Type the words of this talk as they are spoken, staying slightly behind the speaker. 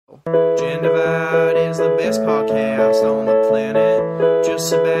Gen Divide is the best podcast on the planet. Just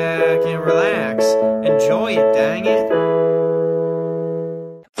sit back and relax. Enjoy it, dang it.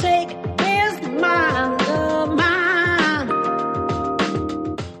 Take this mind of mine.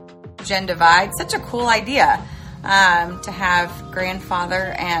 Gen Divide, such a cool idea to have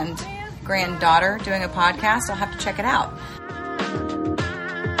grandfather and granddaughter doing a podcast. I'll have to check it out.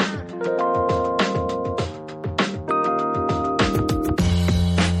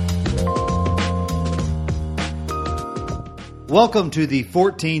 Welcome to the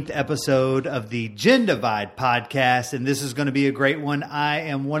 14th episode of the Gen Divide podcast, and this is going to be a great one. I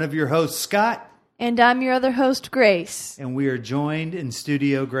am one of your hosts, Scott. And I'm your other host, Grace. And we are joined in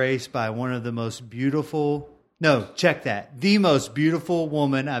studio, Grace, by one of the most beautiful, the most beautiful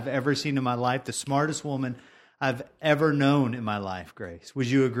woman I've ever seen in my life, the smartest woman I've ever known in my life, Grace. Would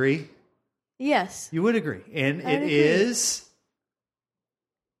you agree? Yes. You would agree. And I'd agree. Is...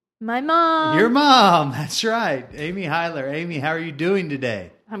 My mom. Your mom. That's right. Amy Heiler. Amy, how are you doing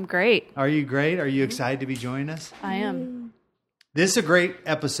today? I'm great. Are you great? Are you excited to be joining us? I am. This is a great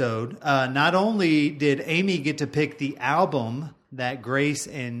episode. Not only did Amy get to pick the album that Grace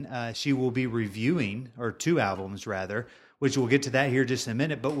and she will be reviewing, or two albums rather, which we'll get to that here just in a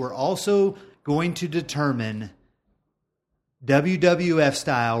minute, but we're also going to determine WWF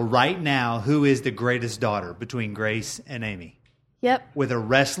style right now who is the greatest daughter between Grace and Amy. Yep. With a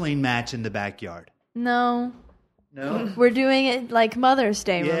wrestling match in the backyard. No. No? We're doing it like Mother's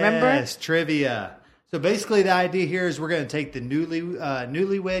Day, remember? Yes, trivia. So basically the idea here is we're going to take the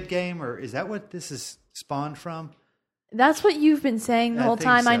newlywed game, or is that what this is spawned from? That's what you've been saying the whole think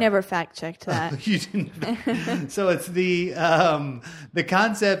time. so. I never fact-checked that. You didn't. So it's the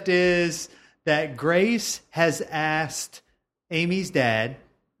concept is that Grace has asked Amy's dad,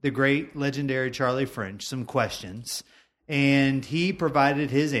 the great legendary Charlie French, some questions. And he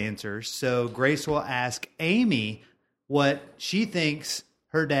provided his answers. So Grace will ask Amy what she thinks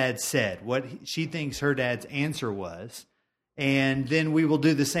her dad said, what she thinks her dad's answer was. And then we will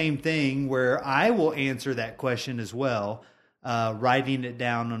do the same thing where I will answer that question as well, writing it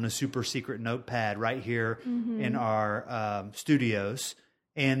down on a super secret notepad right here in our studios.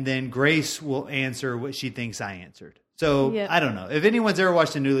 And then Grace will answer what she thinks I answered. So Yep. I don't know. If anyone's ever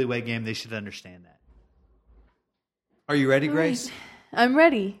watched a Newlywed Game, they should understand that. Are you ready, Grace? I'm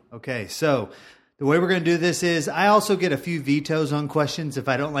ready. Okay, so the way we're going to do this is I also get a few vetoes on questions if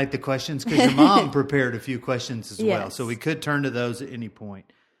I don't like the questions, because your mom prepared a few questions as well. Yes. So we could turn to those at any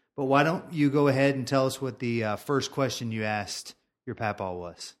point. But why don't you go ahead and tell us what the first question you asked your papaw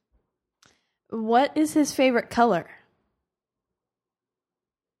was? What is his favorite color?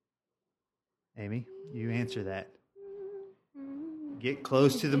 Amy, you answer that. Get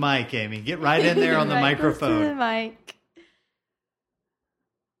close to the mic, Amy. Get right in there on the Right close to microphone. the mic.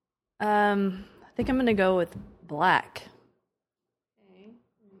 I think I'm going to go with black.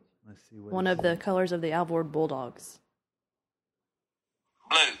 Let's see One of the colors of the Alvord Bulldogs.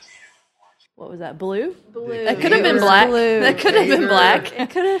 Blue. What was that? Blue? Blue. That could have been black. Blue. That could have been Gator. black. It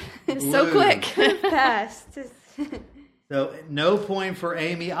could have been so Blue. quick. Fast. So no point for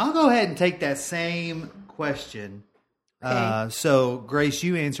Amy. I'll go ahead and take that same question. Okay. So Grace,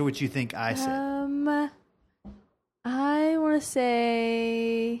 you answer what you think I said. I want to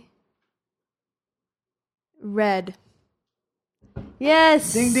say red.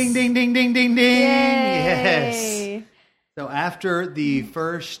 Yes. Ding, ding, ding, ding, ding, ding, ding. Yes. Yay. So after the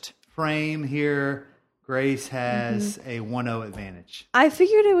first frame here, Grace has a 1-0 advantage. I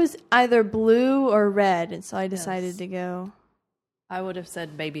figured it was either blue or red, and so I decided to go I would have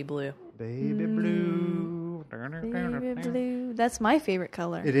said baby blue. Baby blue. baby blue. That's my favorite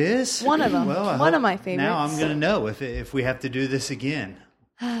color. It is? One of them. Well, I One hope- of my favorites. Now I'm going to know if we have to do this again.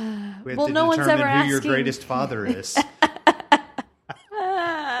 We have Well, to no one's determine ever who your asking. greatest father is.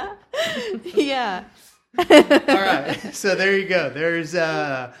 Yeah. All right. So there you go. There's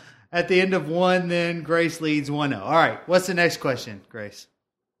at the end of one, then Grace leads 1-0. All right. What's the next question, Grace?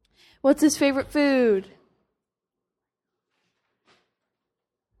 What's his favorite food?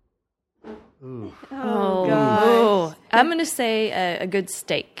 Ooh. Oh, Oh, I'm going to say a good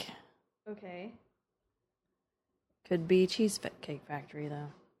steak. Okay. Could be Cheesecake Factory, though.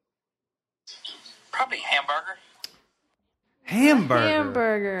 Probably hamburger. Hamburger.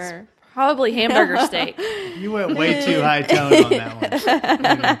 Hamburger. Probably hamburger steak. You went way too high tone on that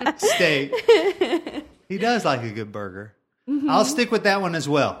one. Steak. He does like a good burger. I'll stick with that one as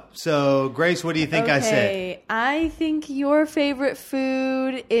well. So, Grace, what do you think I said? Okay, I think your favorite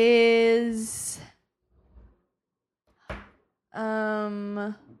food is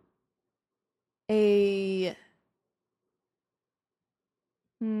a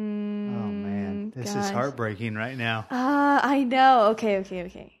Oh man, this is heartbreaking right now. I know. Okay.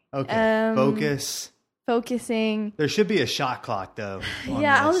 Okay, focus. Focusing. There should be a shot clock though. on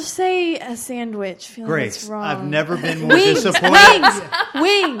Yeah, I'll this. just say a sandwich. Feeling Grace, it's wrong. I've never been more Wings. disappointed.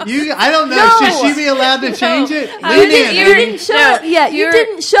 Wings. I don't know. No. Should she be allowed to change it? You Lean in, Amy. didn't show it yet. You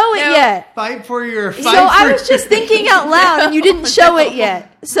didn't show it yet. Fight for your fight. So I was just thinking out loud, and you didn't show it yet.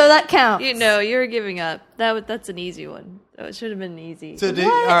 So that counts. You're giving up. That's an easy one. So it should have been easy. So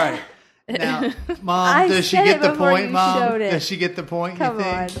all right. Now, Mom, I does she said get it the before point, you Mom? showed it. Does she get the point, Come you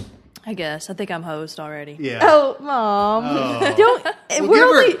on. think? I guess. I think I'm host already. Yeah. Oh, Mom. Oh. Don't.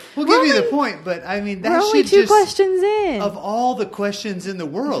 We'll give you the point, but I mean, that We're only should two just... questions in. Of all the questions in the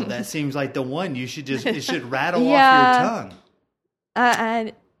world, that seems like the one it should rattle Yeah. off your tongue.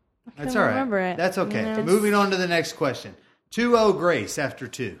 I That's don't all right. remember it. That's okay. No. Moving on to the next question. 2-0 Grace after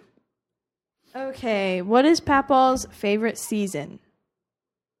 2. Okay, what is Papaw's favorite season?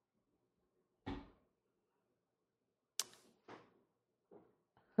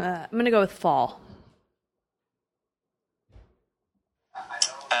 I'm going to go with fall.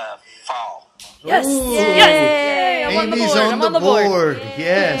 Fall. Yes. Ooh. Yay, I'm on the Amy's board. on I'm the on the board. board.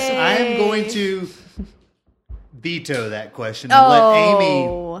 Yes, I am going to veto that question and let Amy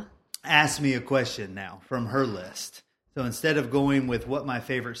Oh, ask me a question now from her list. So instead of going with what my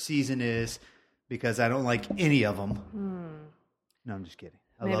favorite season is, because I don't like any of them. No, I'm just kidding.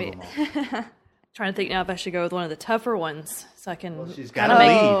 I Maybe. love them all. Trying to think now if I should go with one of the tougher ones so I can She's got kinda to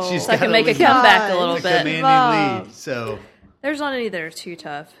make, lead. She's so I can gotta make a lead. comeback a God. little The bit. commanding Mom. lead. So There's not any that are too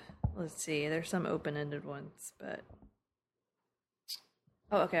tough. Let's see. There's some open-ended ones, but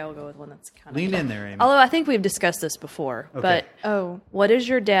okay, I'll go with one that's kind of lean tough. in there, Amy. Although I think we've discussed this before, Okay. but what is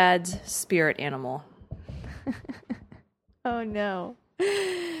your dad's spirit animal? oh no.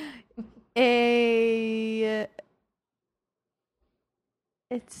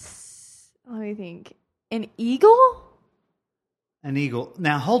 Let me think. An eagle? An eagle.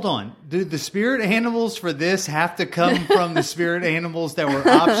 Now, hold on. Do the spirit animals for this have to come from the spirit animals that were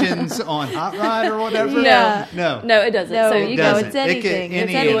options on Hot Rod or whatever? Yeah. No. No, it doesn't. No, so you doesn't. go. it's It could- anything.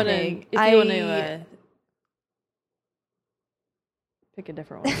 any It's animal. anything. If you want to pick a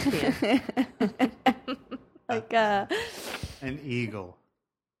different one, you can. Like An eagle.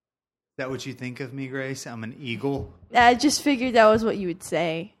 Is that what you think of me, Grace? I'm an eagle? I just figured that was what you would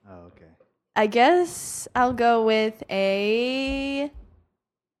say. Oh, okay. I guess I'll go with a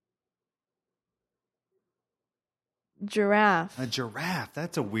giraffe. A giraffe.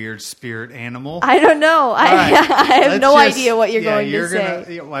 That's a weird spirit animal. I don't know. I right. I have Let's no just- idea what you're going you're to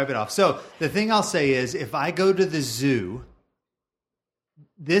say. gonna wipe it off. So the thing I'll say is, if I go to the zoo,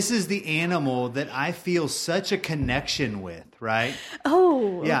 this is the animal that I feel such a connection with, right?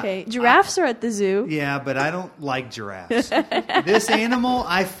 Oh, Yeah. okay. Giraffes are at the zoo. Yeah, but I don't like giraffes. This animal,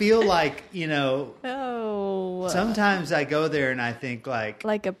 I feel like, Oh. sometimes I go there and I think like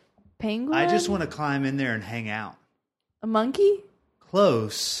Like a penguin? I just want to climb in there and hang out. A monkey?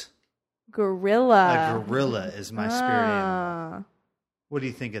 Close. Gorilla. A gorilla is my spirit animal. Ah. What do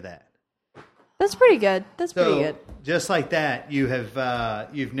you think of that? That's pretty good. That's So, pretty good. just like that, you've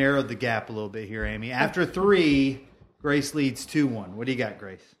narrowed the gap a little bit here, Amy. After 3, Grace leads 2-1. What do you got,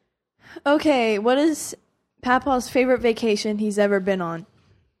 Grace? Okay, what is Papaw's favorite vacation he's ever been on?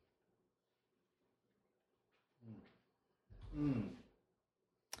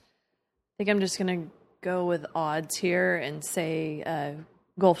 I think I'm just going to go with odds here and say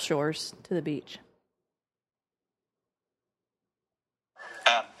Gulf Shores to the beach.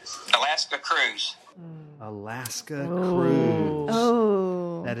 Alaska cruise. Alaska cruise.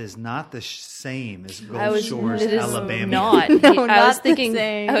 Oh. That is not the same as I Gulf was Shores, it is Alabama. Not. No, I was not the thinking.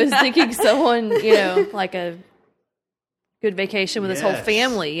 same. I was thinking someone, like a good vacation with his whole Yes.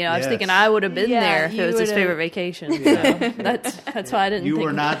 family. I was Yes. thinking I would have been Yeah, there if you it was his would've. favorite vacation. So that's why I didn't. You think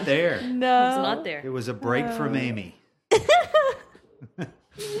were not there. No. I was not there. It was a break from Amy.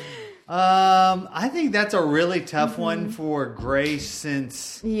 I think that's a really tough one for Grace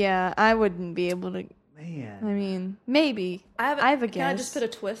since, Yeah, I wouldn't be able to. I man, mean, maybe. I have a guess. Can I just put a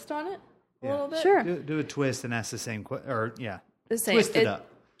twist on it a Yeah. little bit? Sure. do a twist and ask the same question. Or, yeah. The same. Twist it up.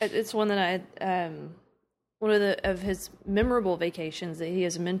 It's one that one of his memorable vacations that he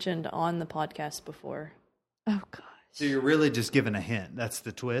has mentioned on the podcast before. Oh, gosh. So you're really just giving a hint. That's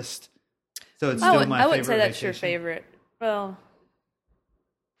the twist. So it's I still wouldn't, my I favorite wouldn't say that's your vacation? favorite. Well,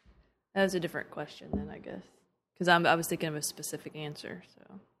 that was a different question then, I guess, because I was thinking of a specific answer.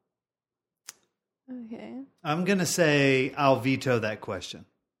 So Okay. I'm going to say I'll veto that question.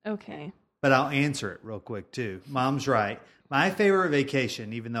 Okay. but I'll answer it real quick too. Mom's right. My favorite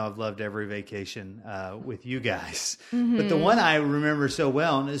vacation, even though I've loved every vacation with you guys, but the one I remember so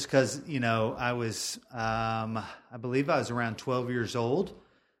well is because, I was, I believe I was around 12 years old,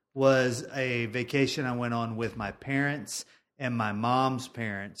 was a vacation I went on with my parents and my mom's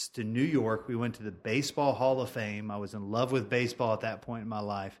parents to New York. We went to the Baseball Hall of Fame. I was in love with baseball at that point in my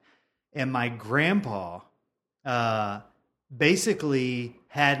life. And my grandpa basically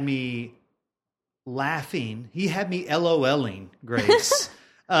had me laughing. He had me LOLing, Grace,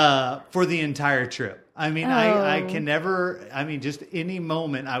 for the entire trip. I mean, I can never, just any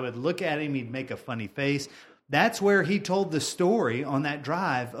moment I would look at him, he'd make a funny face. That's where he told the story on that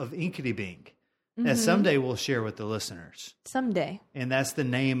drive of Inkity Bink that someday we'll share with the listeners. Someday. And that's the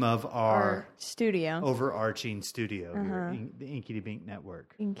name of our studio. Overarching studio here, the Inkity Bink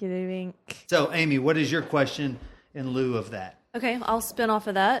Network. Inkity Bink. So, Amy, what is your question in lieu of that? Okay, I'll spin off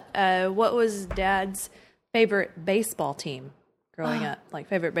of that. What was Dad's favorite baseball team growing up? Like,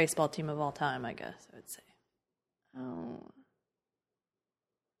 favorite baseball team of all time, I guess I would say. Oh.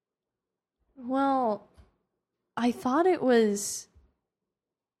 Well, I thought it was...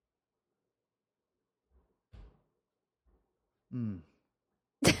 Too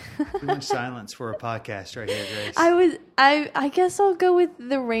much silence for a podcast right here, Grace. I guess I'll go with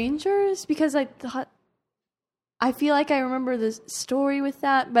the Rangers because I feel like I remember the story with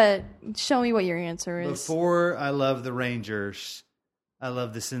that, but show me what your answer is. Before I love the Rangers, I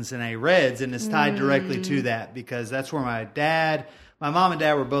love the Cincinnati Reds, and it's tied directly to that because that's where my mom and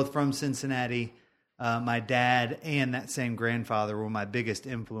dad were both from Cincinnati. My dad and that same grandfather were my biggest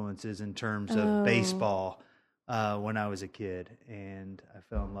influences in terms of baseball when I was a kid, and I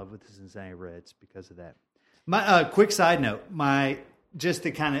fell in love with the Cincinnati Reds because of that. My quick side note, just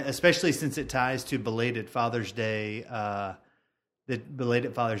to kind of, especially since it ties to belated Father's Day, the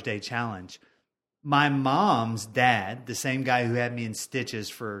belated Father's Day challenge. My mom's dad, the same guy who had me in stitches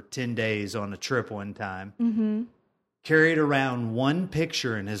for 10 days on a trip one time, carried around one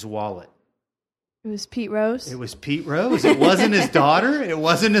picture in his wallet. It was Pete Rose? It was Pete Rose. It wasn't his daughter. It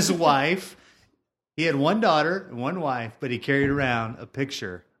wasn't his wife. He had one daughter and one wife, but he carried around a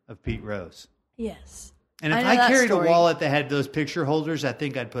picture of Pete Rose. Yes. And if I carried a wallet that had those picture holders, I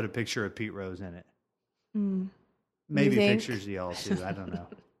think I'd put a picture of Pete Rose in it. Maybe pictures of y'all too. I don't know.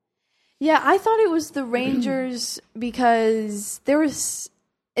 Yeah, I thought it was the Rangers because this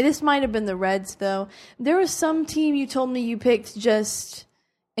might have been the Reds though. There was some team you told me you picked just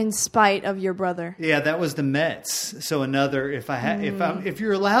in spite of your brother. Yeah, that was the Mets. So another, if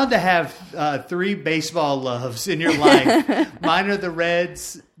you're allowed to have 3 baseball loves in your life, mine are the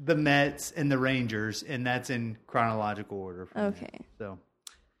Reds, the Mets, and the Rangers, and that's in chronological order. Okay. So,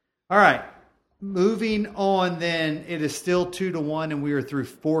 all right, moving on. Then it is still 2-1, and we are through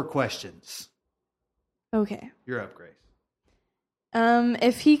 4 questions. Okay. You're up, Grace.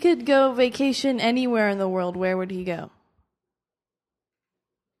 If he could go vacation anywhere in the world, where would he go?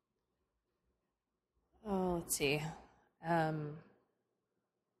 Oh, let's see. I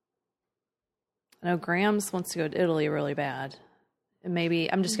know Grams wants to go to Italy really bad. And maybe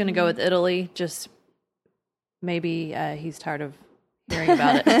I'm just going to go with Italy. Just maybe he's tired of hearing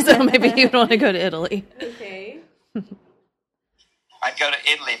about it. So maybe he would want to go to Italy. Okay. I'd go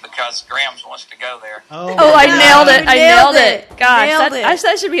to Italy because Grams wants to go there. Oh, I nailed it. I nailed it. Gosh, Nailed it.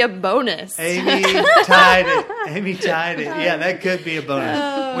 that should be a bonus. Amy tied it. Yeah, that could be a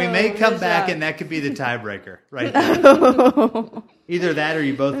bonus. We may come back and that could be the tiebreaker right there. Either that or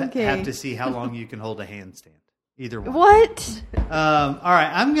you both have to see how long you can hold a handstand. Either one. What? All right,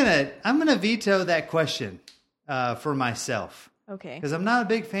 I'm gonna veto that question for myself. Okay. Because I'm not a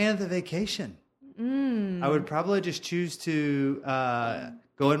big fan of the vacation. I would probably just choose to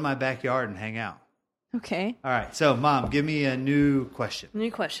go in my backyard and hang out. Okay. All right. So, Mom, give me a new question.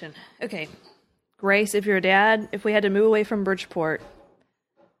 New question. Okay. Grace, if you're a dad, if we had to move away from Bridgeport,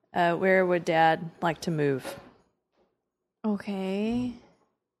 where would Dad like to move? Okay.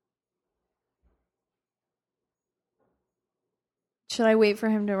 Should I wait for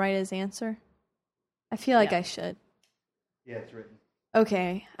him to write his answer? I feel like I should. Yeah, it's written.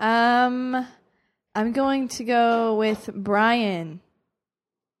 Okay. I'm going to go with Brian.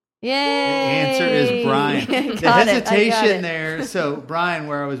 Yay! The answer is Brian. The Got it. hesitation there. So, Brian,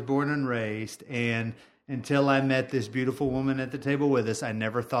 where I was born and raised, and until I met this beautiful woman at the table with us, I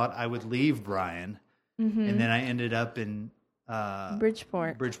never thought I would leave Brian. And then I ended up in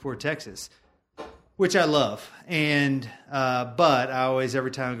Bridgeport, Texas, which I love. And but I always,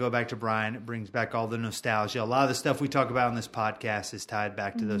 every time I go back to Brian, it brings back all the nostalgia. A lot of the stuff we talk about on this podcast is tied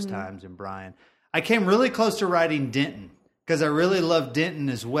back to those times in Brian. I came really close to writing Denton because I really love Denton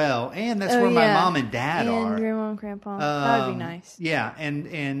as well, and that's where my mom and dad are. Grandma and Grandpa. That would be nice. Yeah,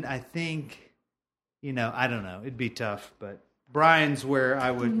 and I think, I don't know, it'd be tough, but Bryan's where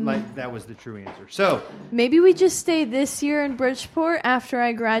I would like. That was the true answer. So maybe we just stay this year in Bridgeport after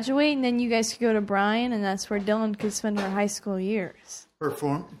I graduate, and then you guys could go to Bryan, and that's where Dylan could spend her high school years. for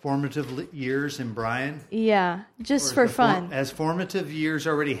formative years in Bryan. Yeah, just for fun. Has formative years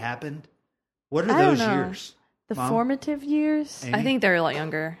already happened? What are I don't those know. years? The Mom? formative years. Amy? I think they're a lot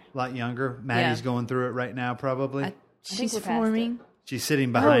younger. A lot younger. Maddie's Yeah. going through it right now, probably. I think She's we're past forming. She's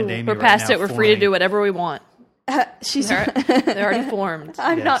sitting behind Amy We're right past now, it. We're free to do whatever we want. She's. They're already formed.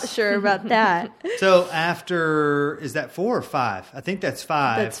 I'm Yes. not sure about that. So after, is that 4 or 5? I think that's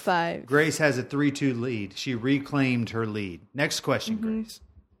 5. That's 5. Grace has a 3-2 lead. She reclaimed her lead. Next question, Grace.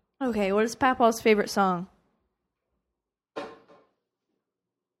 Okay, what is Papaw's favorite song?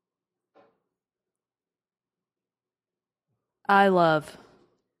 I love.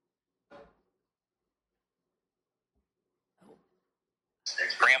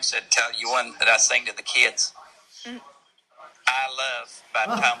 Graham said, tell you one that I sing to the kids. I Love by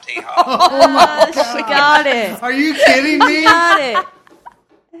Tom T. Hall. She got it. Are you kidding me? Got it.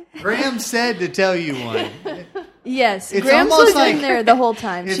 Graham said to tell you one. Yes, It's Grams almost was like- in there the whole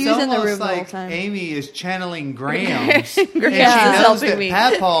time. It's She was in the almost room the whole like time. Amy is channeling Grams. and she Yeah. knows helping that me.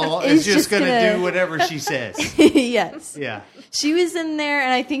 Papal is It's just just going to gonna- do whatever she says. Yes. Yeah. She was in there,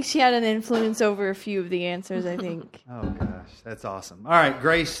 and I think she had an influence over a few of the answers, I think. Oh, gosh. That's awesome. All right,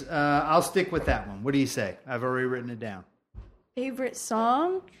 Grace, I'll stick with that one. What do you say? I've already written it down. Favorite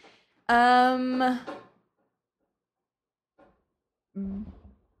song?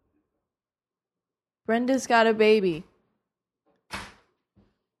 Brenda's Got a Baby.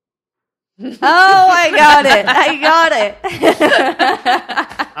 Oh, I got it. I got it.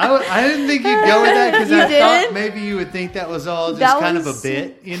 I didn't think you'd go with that because You I thought didn't? maybe you would think that was all just That kind of a was-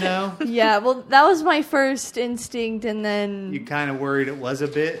 bit, Yeah, well, that was my first instinct, and then, You kind of worried it was a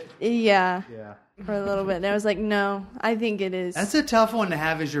bit. yeah, Yeah. for a little bit. And I was like, no, I think it is. That's a tough one to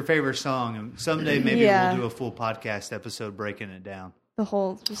have as your favorite song. And someday maybe Yeah. we'll do a full podcast episode breaking it down. the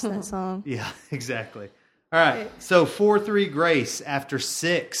whole, just that song. Yeah, exactly. All right. So 4-3 Grace after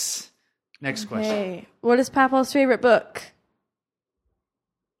 6. Next question. Hey, what is Papal's favorite book?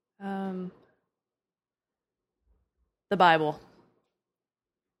 The Bible.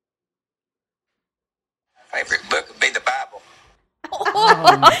 Favorite book would be the Bible.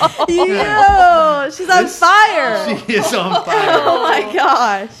 Yo, she's on fire. She is on fire. Oh my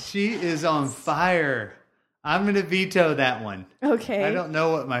gosh. She is on fire. I'm going to veto that one. Okay. I don't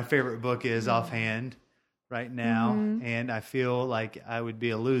know what my favorite book is offhand right now, and I feel like I would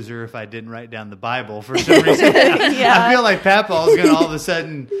be a loser if I didn't write down the Bible for some reason. Yeah. I feel like Papaw's going to all of a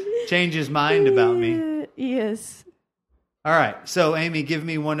sudden change his mind about me. Yes. All right, so Amy, give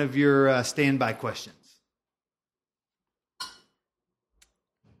me one of your standby questions.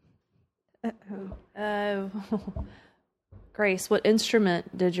 Grace, what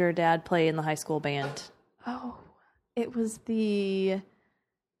instrument did your dad play in the high school band? Oh, it was the.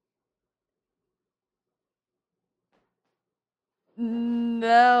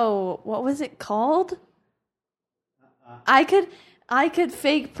 No, what was it called? I could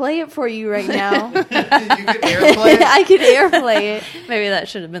fake play it for you right now. You could airplay it? I could airplay it. Maybe that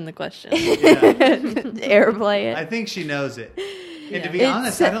should have been the question. Airplay I it. think she knows it. And to be It's-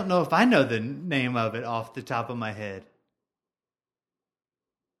 honest, I don't know if I know the name of it off the top of my head.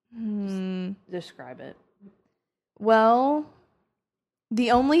 Describe it. Well,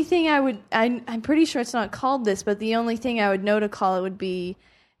 the only thing I'm pretty sure it's not called this, but the only thing I would know to call it would be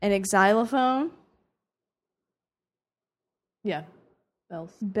an xylophone. Yeah.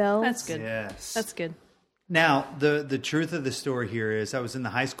 Bells. Bells. That's good. Yes. That's good. Now, the truth of the story here is I was in the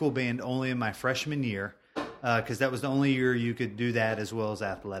high school band only in my freshman year because that was the only year you could do that as well as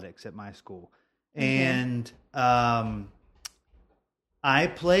athletics at my school. And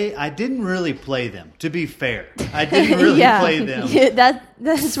I didn't really play them, to be fair. I didn't really play them. Yeah,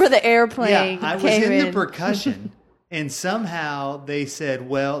 that's where the airplane Yeah, I was came in the percussion, and somehow they said,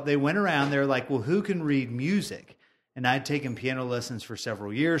 well, they went around, they're like, well, who can read music? And I'd taken piano lessons for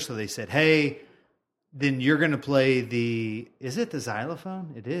several years, so they said, hey, then you're going to play is it the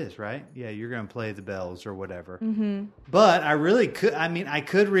xylophone? It is, right? Yeah, you're going to play the bells or whatever. Mm-hmm. But I really could, I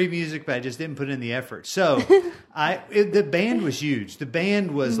could read music, but I just didn't put in the effort. So the band was huge. The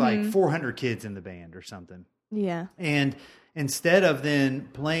band was like 400 kids in the band or something. Yeah. And instead of then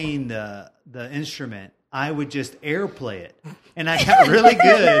playing the instrument, I would just airplay it. And I got really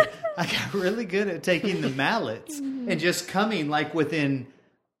good. I got really good at taking the mallets and just coming like within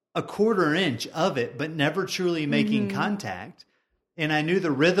a quarter inch of it, but never truly making contact. And I knew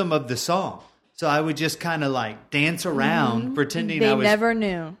the rhythm of the song. So I would just kind of like dance around pretending They I was... never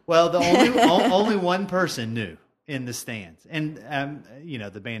knew. Well, the only one person knew in the stands. And,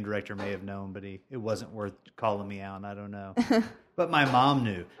 the band director may have known, but it wasn't worth calling me out. I don't know. But my mom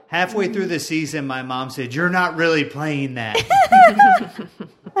knew. Halfway through the season, my mom said, "You're not really playing that."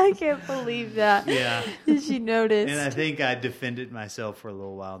 I can't believe that. Yeah. She noticed. And I think I defended myself for a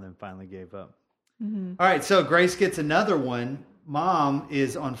little while and then finally gave up. All right, so Grace gets another one. Mom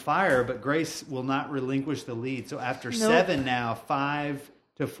is on fire, but Grace will not relinquish the lead. So after 7 now,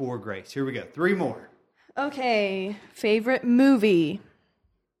 5-4 Grace. Here we go. 3 more. Okay, favorite movie.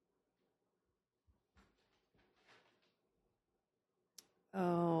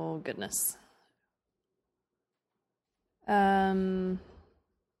 Oh, goodness.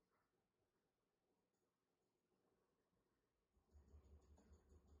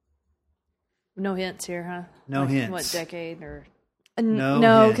 No hints here, huh? No hints. What decade or? No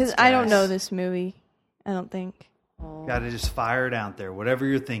No, hints, because I don't guys. know this movie. I don't think. Got to just fire it out there, whatever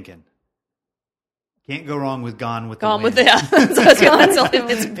you're thinking. Can't go wrong with Gone with Gone the Wind. with the so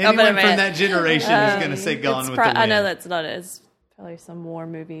it's coming Anyone to from mind. that generation is going to say Gone It's with the Wind. I know that's not it. It's probably some war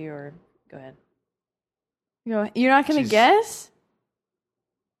movie or go ahead. You're not going to She's- guess?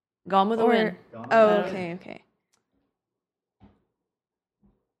 Gone with the Or- Wind. Oh, okay.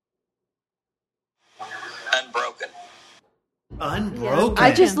 Unbroken. Unbroken.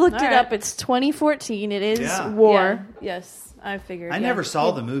 I just looked All it right. up. It's 2014. It is Yeah. war. Yeah. Yes, I figured. I yeah. never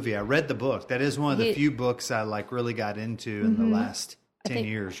saw the movie. I read the book. That is one of the He- few books I really got into in the last 10 think-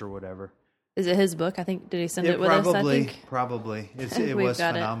 years or whatever. Is it his book? I think. Did he send it, It with us? I probably, think. probably. It We've was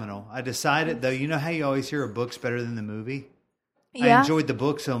got it. phenomenal. I decided, though, you know how you always hear a book's better than the movie? I Yeah. enjoyed the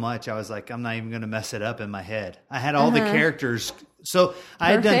book so much, I was like, I'm not even going to mess it up in my head. I had all the characters. So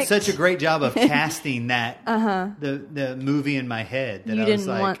I had done Perfect. such a great job of casting that, the movie in my head. That You I was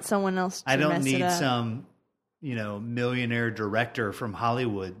didn't like, want someone else to I don't mess it need up. some, millionaire director from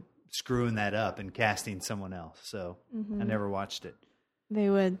Hollywood screwing that up and casting someone else. So I never watched it. They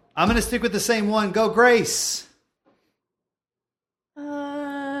would. I'm going to stick with the same one. Go, Grace.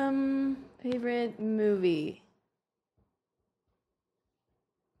 Favorite movie.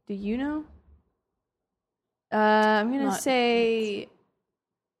 Do you know? I'm gonna Not- say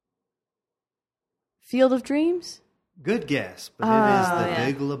Field of Dreams. Good guess, but it is the yeah.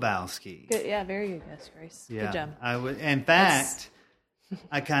 Big Lebowski. Good, yeah, very good guess, Grace. Yeah, Good job. I would. In fact,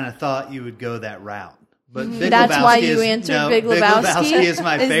 I kind of thought you would go that route. But Big That's Lebowski why you is, answered no, Big Lebowski? is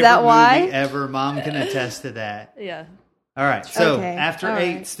my Is favorite that why? movie ever. Mom can attest to that. Yeah. All right, so Okay, after all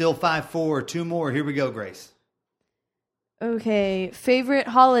 8, right. still 5-4. 2 more. Here we go, Grace. Okay, favorite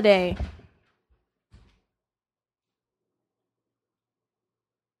holiday.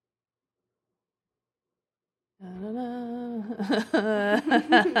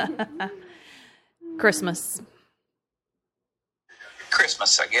 Christmas.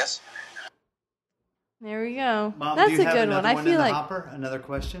 Christmas, I guess. There we go. Mom, That's do you a have good another one. I one feel in the like hopper? Another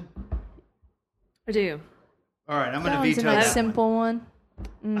question? I do. All right, I'm going that to one's a veto nice that simple one.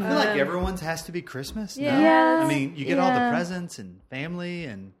 one. I feel like everyone's has to be Christmas. No? Yeah. I mean, you get all the Yeah. presents and family,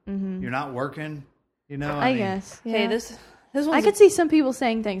 and you're not working. I mean, guess. Yeah. Hey, this one's I could see some people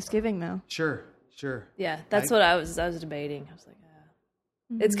saying Thanksgiving though. Sure. Yeah, that's what I was debating. I was like,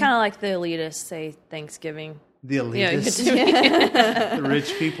 it's kind of like the elitists say Thanksgiving. The Yeah, elitists, the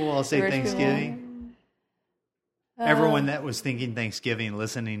rich people all say The rich Thanksgiving. Everyone that was thinking Thanksgiving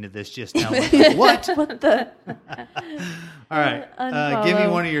listening to this just now, went, what? What the? All right, give me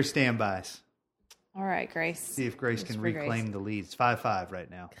one of your standbys. All right, Grace. See if Grace can for Grace. reclaim the lead. It's 5-5 right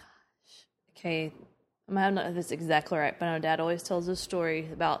now. Okay, I don't know if it's exactly right, but I know Dad always tells a story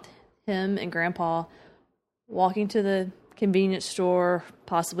about him and Grandpa walking to the convenience store,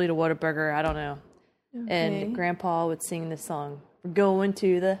 possibly to Whataburger, I don't know. Okay. And Grandpa would sing this song, "We're going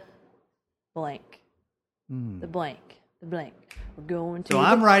to the blank, the blank, the blank. We're going to." So the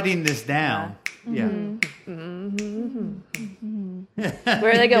I'm writing this down. Yeah.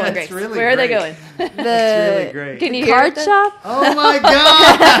 Where are they going, That's Grace? really Where are they great. going? That's really great. Can you hear Card it? shop? Oh my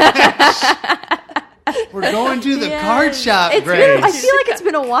gosh! We're going to the card shop, It's Grace. been, I feel like it's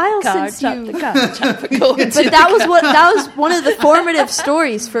been a while Card since shop, you. the card shop. We're going to But that was one of the formative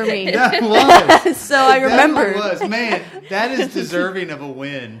stories for me. That was. So I remember. That was. Man, that is deserving of a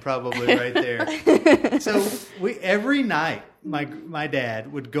win, probably right there. So every night, my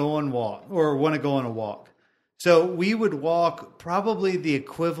dad would go on walk or want to go on a walk. So we would walk probably the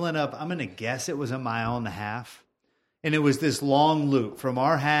equivalent of, I'm going to guess it was 1.5 miles. And it was this long loop from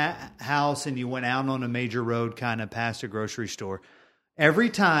our house, and you went out on a major road kind of past a grocery store. every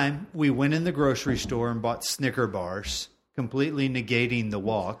time we went in the grocery store and bought Snicker bars, completely negating the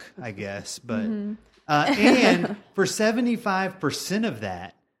walk, I guess. But and for 75% of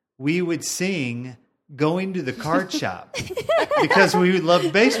that, we would sing going to the card shop because we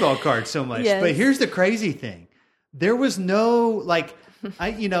loved baseball cards so much. Yes. But here's the crazy thing: there was no like.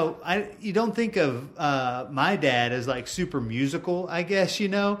 You don't think of my dad as like super musical, I guess,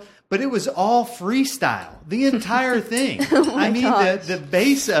 but it was all freestyle, the entire thing. I mean, the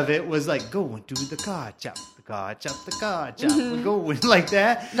base of it was like going to the card shop, the card shop, the card shop, we're going like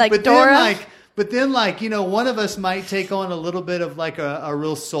that. Like but Dora? Then, one of us might take on a little bit of like a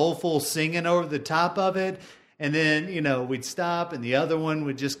real soulful singing over the top of it. And then, we'd stop and the other one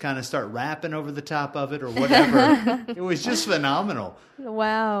would just kind of start rapping over the top of it or whatever. It was just phenomenal.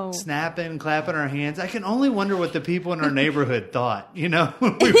 Wow. Snapping, clapping our hands. I can only wonder what the people in our neighborhood thought, when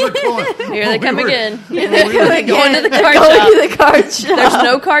we were going. Here they come again. When we were Going to the card Going shop. to the card shop. There's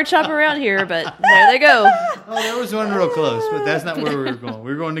no card shop around here, but there they go. Oh, there was one real close, but that's not where we were going.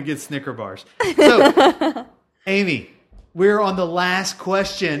 We were going to get Snicker bars. So, Amy, we're on the last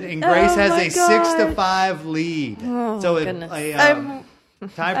question, and Grace has my a gosh. 6-5 lead. So goodness. I'm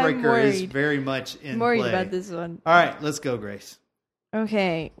tiebreaker is worried. very much in worried play. about this one. All right, let's go, Grace.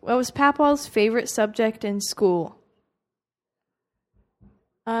 Okay. What was Papaw's favorite subject in school?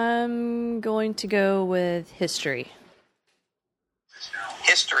 I'm going to go with history.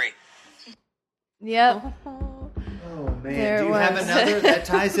 History. Yep. Oh, man. There Do it you have was. another? That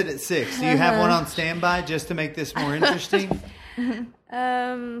ties it at 6. Do you have one on standby just to make this more interesting?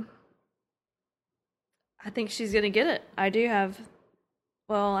 I think she's going to get it. I do have...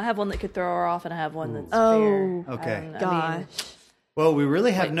 Well, I have one that could throw her off, and I have one that's Oh, fair. okay. I mean, Gosh. Well, we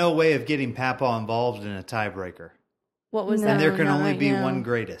really have no way of getting Papaw involved in a tiebreaker. what was No. that? And there can not only right be now. one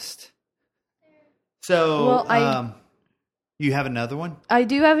greatest. So, Well, you have another one? I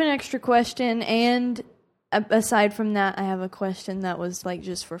do have an extra question, and aside from that, I have a question that was like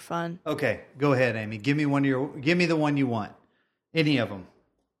just for fun. Okay, go ahead, Amy. Give me the one you want. Any of them.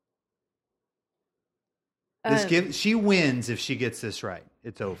 She wins if she gets this right.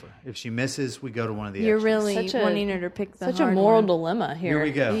 It's over. If she misses, we go to one of the You're extras. really Such a- wanting her to pick the Such a hard moral one. dilemma here. Here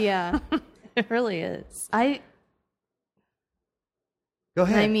we go. Yeah. It really is. Go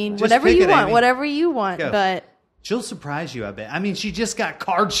ahead. I mean, Just whatever pick you it, want, Amy. whatever you want, Go. but She'll surprise you, I bet. I mean, she just got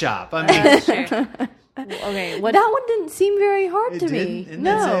Card Shop. I mean, Okay, what that one didn't seem very hard it to didn't. me. And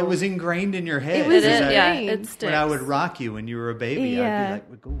No, that's- it was ingrained in your head. It was it is? Is that- Yeah, ingrained. it sticks. When I would rock you when you were a baby, Yeah. I'd be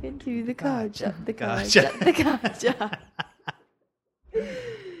like, "We go into the card shop, the card Gotcha. shop, the card shop.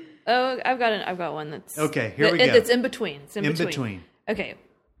 Oh, I've got one that's Okay, here we go. It's in between. It's in In between. between. Okay.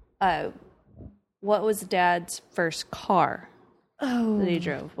 What was Dad's first car Oh, that he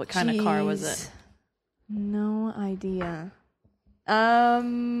drove? What kind of car was jeez. it? No idea.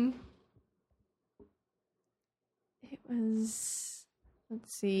 It was.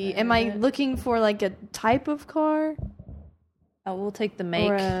 Let's see. Am I looking for like a type of car? Oh, we'll take the make,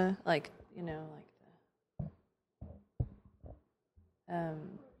 a- like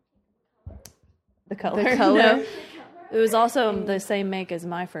the color. The color? No. It was also the same make as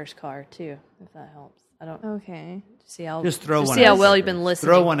my first car too, if that helps. I don't Okay. see how Just throw one see how out well there. you've been listening.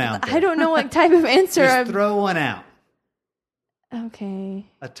 Throw one out there. I don't know what type of answer Just I'm. throw one out. Okay.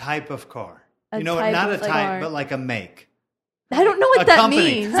 A type of car. A You know what? type Not a of type, car. but like a make. I don't know what A that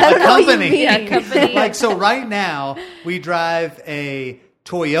company. means. A I don't know what you company. mean. Yeah, company. Like, so right now, we drive a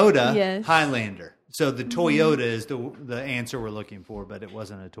Toyota Yes. Highlander. So the Toyota is the answer we're looking for, but it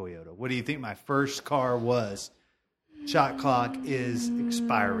wasn't a Toyota. What do you think my first car was? Shot clock is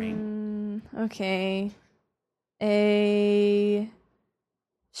expiring. Okay. A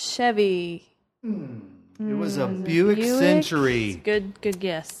Chevy. It was a Buick Buick? Century. Good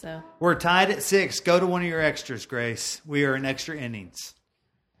guess. So We're tied at 6. Go to one of your extras, Grace. We are in extra innings.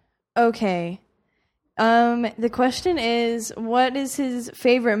 Okay. The question is, what is his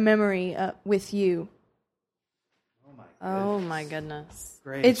favorite memory with you? oh my goodness.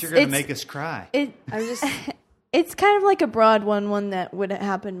 Grace, you're going to make us cry. It I'm just it's kind of like a broad one that would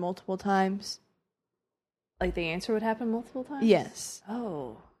happen multiple times. like the answer would happen multiple times. Yes.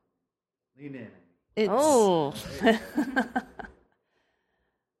 Oh. Lean in. It's, Oh.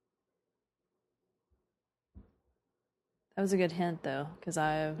 That was a good hint, though, because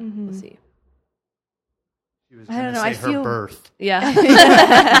let's see. She was I going don't to know, say I her feel- birth. Yeah.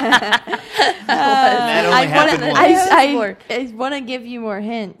 That only happened once. I want to give you more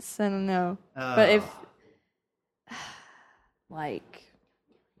hints. I don't know, but if Like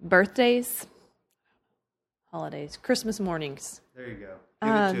birthdays, holidays, Christmas mornings. There you go.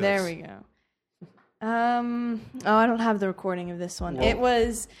 Give it to there us. we go. I don't have the recording of this one. It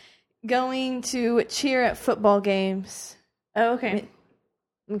was going to cheer at football games. Oh, okay.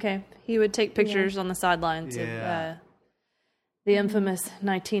 Okay. He would take pictures on the sidelines Yeah. of the infamous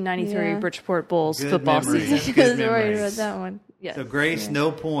 1993 Yeah. Bridgeport Bulls Good football memories. season. Good I was worried memories. about that one. Yes. So Grace,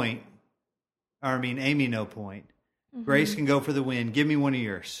 no point. Amy, no point. Grace can go for the win. Give me one of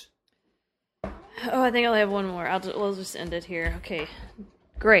yours. Oh, I think I'll have one more. We'll just end it here. Okay.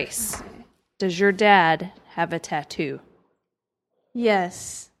 Grace, does your dad have a tattoo?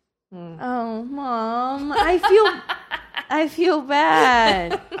 Yes. Oh, Mom, I feel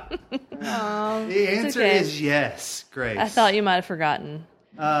bad. The answer okay. is yes, Grace. I thought you might have forgotten.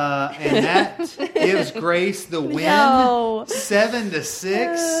 And that gives Grace the win, No.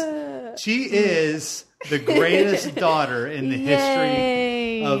 7-6. She is the greatest daughter in the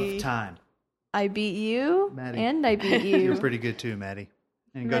Yay. history of time. I beat you, Maddie. and I beat you. You're pretty good too, Maddie.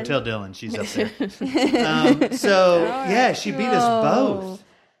 And go Maddie. tell Dylan she's up there. Yeah, she beat us both.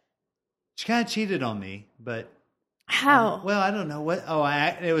 She kind of cheated on me, but How? well, I don't know what. Oh,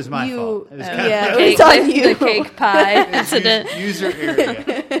 it was my fault. It was kind yeah, of it was on you. The cake pie incident. user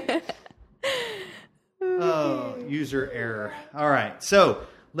error. Oh, user error. All right, so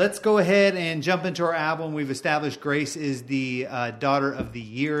let's go ahead and jump into our album. We've established Grace is the daughter of the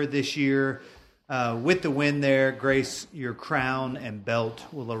year this year. With the win there, Grace, your crown and belt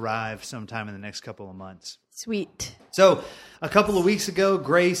will arrive sometime in the next couple of months. Sweet. So a couple of weeks ago,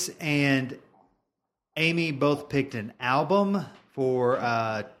 Grace and Amy both picked an album for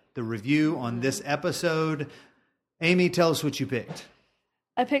the review on this episode. Amy, tell us what you picked.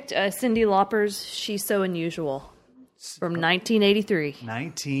 I picked Cyndi Lauper's She's So Unusual from 1983.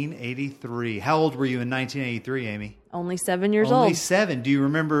 1983. How old were you in 1983, Amy? Only 7 years Only old. 7. Do you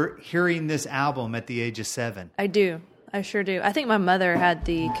remember hearing this album at the age of 7? I do. I sure do. I think my mother had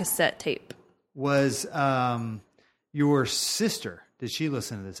the cassette tape. Was your sister, did she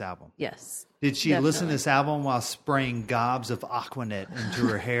listen to this album? Yes. Did she listen to Definitely. this album while spraying gobs of Aquanet into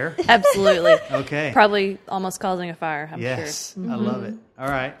her hair? Absolutely. Okay. Probably almost causing a fire, I'm Yes, sure. I love it. All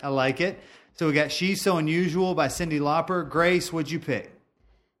right, I like it. So we got She's So Unusual by Cyndi Lauper. Grace, what'd you pick?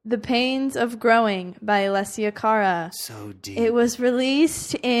 The Pains of Growing by Alessia Cara. So deep. It was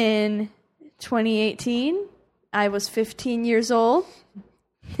released in 2018. I was 15 years old.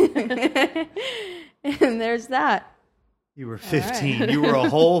 And there's that. You were 15. You were a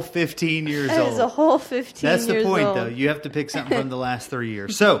whole 15 years I was a old. whole 15 That's the years point, old. though. You have to pick something from the last 3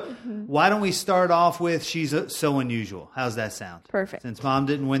 years. So why don't we start off with She's So Unusual? How's that sound? Perfect. Since Mom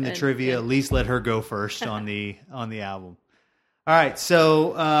didn't win the trivia, at least let her go first on the album. All right,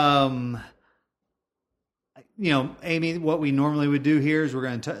 so Amy, what we normally would do here is we're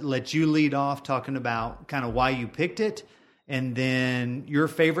going to let you lead off talking about kind of why you picked it, and then your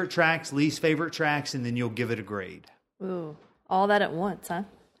favorite tracks, least favorite tracks, and then you'll give it a grade. Ooh, all that at once, huh?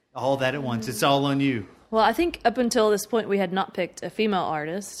 All that at once. It's all on you. Well, I think up until this point we had not picked a female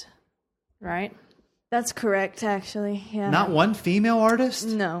artist, right? That's correct, actually. Yeah. Not one female artist?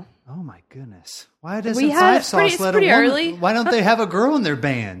 No. Oh my goodness! Why doesn't We have- Five it's Sauce pretty- let it's pretty a woman? early. Why don't they have a girl in their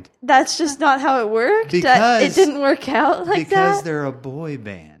band? That's just not how it worked. Because- it didn't work out like Because that. they're a boy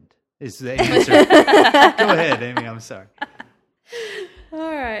band. Is the answer? Go ahead, Amy. I'm sorry. All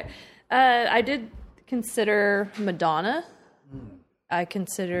right. I did consider Madonna. I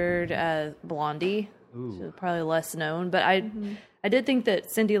considered Blondie. She's probably less known, but I did think that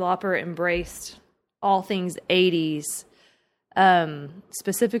Cyndi Lauper embraced all things 80s,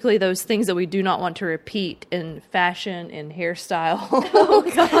 specifically those things that we do not want to repeat in fashion and hairstyle. Oh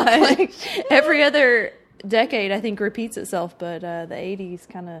God! Like every other decade, I think repeats itself, but the 80s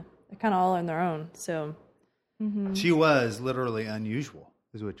kind of all on their own. So She was literally unusual,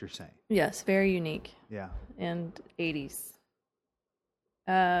 is what you're saying. yes, very unique. Yeah. And 80s.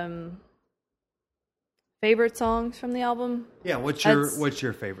 Favorite songs from the album? Yeah. What's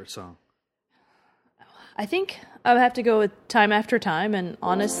your favorite song? I think I would have to go with Time After Time, and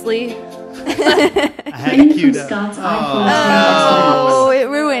honestly, I had it queued up. Scott's Oh, it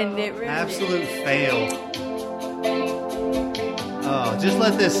ruined it. Ruined Absolute fail. Oh, just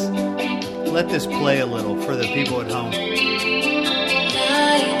let this play a little for the people at home. Lying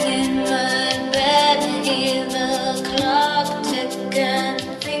in my bed, hear the clock tick and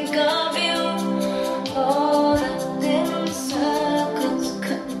think of you. All the little circles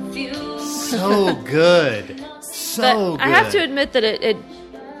confused. So good. So good. I have to admit that it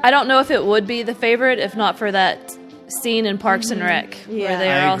I don't know if it would be the favorite if not for that scene in Parks and Rec Yeah. where they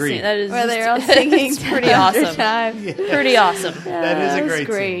I are all agree. singing. That is Where just- they're all singing. it's pretty Time After awesome. Time. Pretty awesome. That is a That's great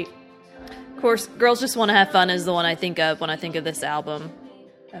great. scene. Of course, Girls Just Want to Have Fun is the one I think of when I think of this album,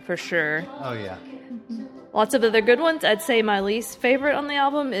 for sure. Oh, yeah. lots of other good ones. I'd say my least favorite on the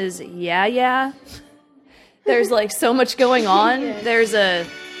album is Yeah Yeah. There's like so much going on. There's a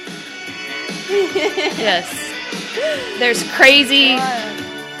yes. There's crazy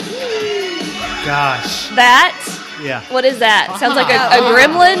Gosh. that. Yeah. What is that? Sounds like a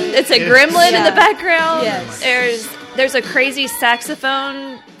gremlin. It's a gremlin in the background. Yes. There's a crazy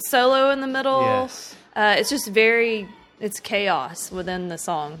saxophone solo in the middle. Yes. It's just it's chaos within the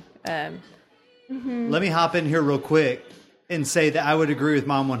song. Let me hop in here real quick and say that I would agree with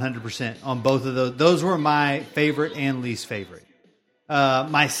Mom 100% on both of those. Those were my favorite and least favorite.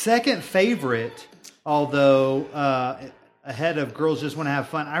 My second favorite, although ahead of Girls Just Want to Have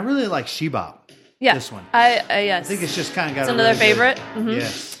Fun, I really like Shebop. Yeah, This one. yes. I think it's just kind of got It's a another really good- favorite.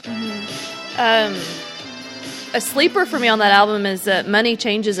 Yes. A sleeper for me on that album is Money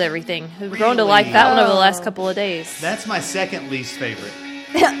Changes Everything. I've grown to like that one over the last couple of days. That's my second least favorite.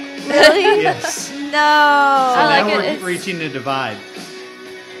 Really? Yes. No. So I now like we're it. It's- reaching the divide.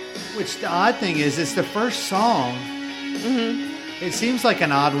 Which the odd thing is, it's the first song. Mm-hmm. It seems like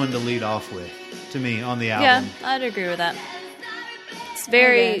an odd one to lead off with to me on the Yeah, album. I'd agree with that. It's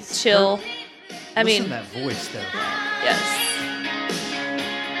very guess. chill. I Listen mean, to that voice though. yes.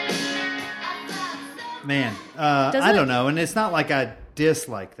 Man, Does I it? don't know, and it's not like I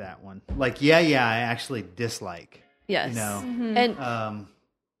dislike that one. Like, yeah, I actually dislike. Yes. You know, And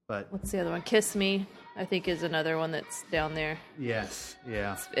but what's the other one? Kiss Me, I think, is another one that's down there. yes,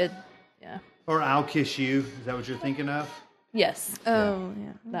 yeah. Yeah. Or I'll Kiss You. Is that what you're thinking of? Yes. Oh,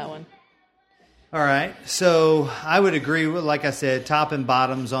 yeah. That one. All right, so I would agree with, like I said, top and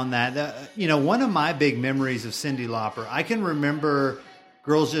bottoms on that. One of my big memories of Cyndi Lauper, I can remember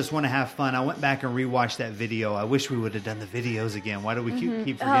Girls Just Want to Have Fun. I went back and rewatched that video. I wish we would have done the videos again. Why do we keep Oh,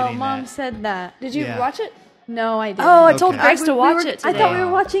 forgetting Mom that? said that. Did you Yeah. watch it? No, I didn't. Oh, I told Okay. Grace to watch We were- it I today. thought we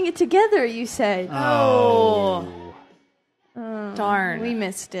were watching it together, you said. Oh. Darn. We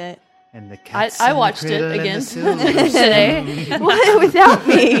missed it. And the cats I and the watched it critter and the again silver today. What? Without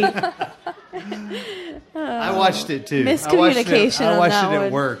me. I watched it too. Miscommunication I on watched that it at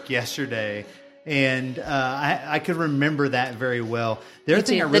one. work yesterday, and I could remember that very well. The other Me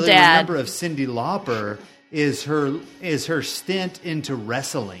thing I too. The really dad. remember of Cyndi Lauper is her stint into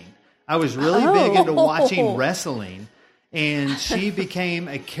wrestling. I was really big into watching wrestling, and she became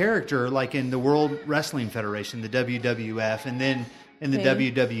a character like in the World Wrestling Federation, the WWF, and then in the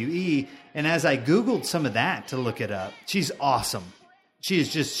WWE. And as I Googled some of that to look it up, she's awesome.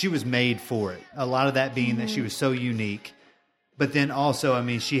 She was made for it. A lot of that being that she was so unique. But then also, I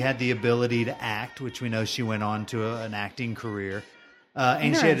mean, she had the ability to act, which we know she went on to an acting career.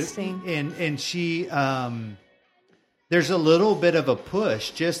 And Interesting. she there's a little bit of a push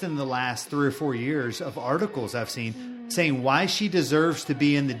just in the last 3 or 4 years of articles I've seen saying why she deserves to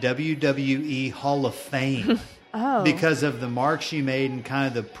be in the WWE Hall of Fame. Because of the mark she made and kind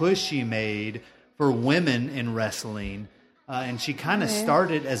of the push she made for women in wrestling. And she kind of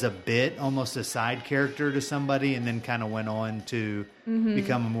started as a bit, almost a side character to somebody, and then kind of went on to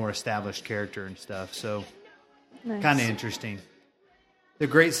become a more established character and stuff. So kind of interesting. The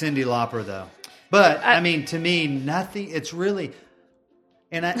great Cyndi Lauper, though. But, I mean, to me, nothing, it's really,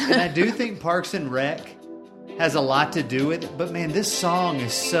 and I do think Parks and Rec has a lot to do with it, but man, this song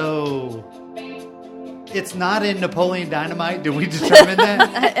is so... It's not in Napoleon Dynamite. Did we determine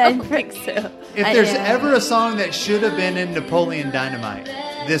that? I don't think so. If there's ever a song that should have been in Napoleon Dynamite,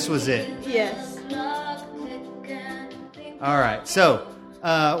 this was it. Yes. All right. So,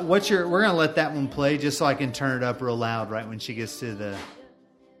 we're going to let that one play just so I can turn it up real loud right when she gets to the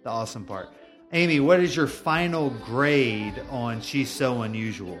awesome part. Amy, what is your final grade on She's So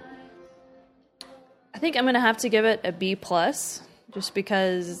Unusual? I think I'm going to have to give it a B+, just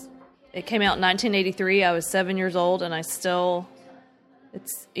because it came out in 1983. I was 7 years old, and I still,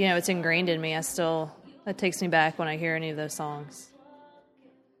 it's ingrained in me. That takes me back when I hear any of those songs.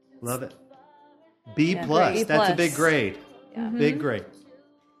 Love it. B+. Yeah, great. B+. That's a big grade. Yeah. Big grade.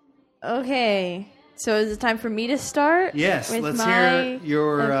 Okay. So is it time for me to start? Yes, with let's my hear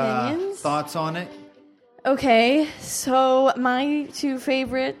your opinions? thoughts on it. Okay, so my two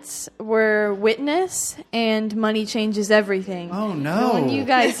favorites were Witness and Money Changes Everything. Oh, no. The one you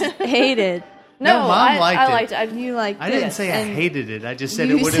guys hated. No, Mom I liked it. liked it. You liked I it. didn't say I and hated it. I just said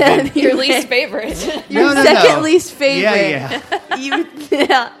you it would said have been... Your least favorite. your No. second least favorite. Yeah.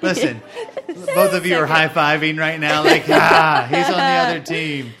 Yeah. Listen, both of you are high-fiving right now like, he's on the other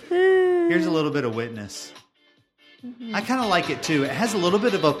team. Here's a little bit of Witness. I kind of like it, too. It has a little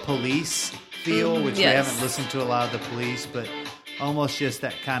bit of a Police feel, which we Yes. haven't listened to a lot of the Police, but almost just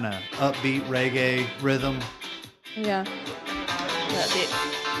that kind of upbeat reggae rhythm. Yeah.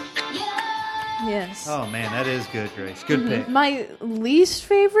 Yes. Oh man, that is good, Grace. Good pick. My least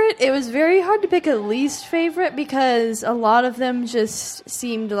favorite, it was very hard to pick a least favorite because a lot of them just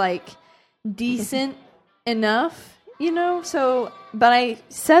seemed like decent enough, so, but I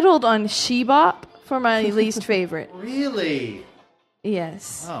settled on She-Bop for my least favorite. Really?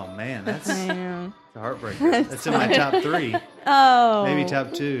 Yes. Oh man, that's I know. a heartbreaker. That's in my top 3, Oh. maybe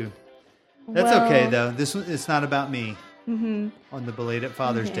top 2. That's Well- okay though. This one, it's not about me. On the belated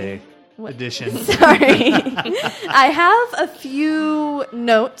Father's Day edition. Sorry. I have a few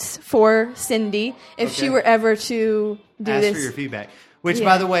notes for Cindy if she Okay. were ever to do Ask this. for your feedback. Which, Yeah.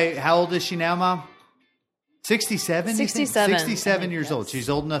 by the way, how old is she now, Mom? 67? 67, 67 I think, years old. She's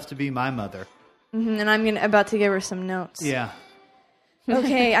old enough to be my mother. And I'm about to give her some notes. Yeah.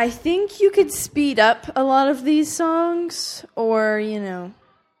 Okay, I think you could speed up a lot of these songs or,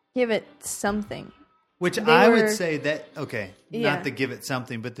 give it something. Which They I were- would say that, okay, Yeah. not to give it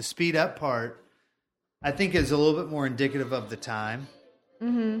something, but the speed up part, I think is a little bit more indicative of the time.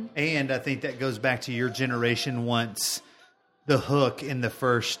 Mm-hmm. And I think that goes back to your generation wants the hook in the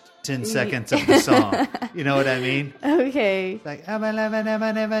first 10 seconds of the song. You know what I mean? Okay. It's like, I'm a lover,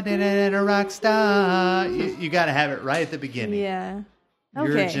 never did it, a rock star. You got to have it right at the beginning. Yeah. Your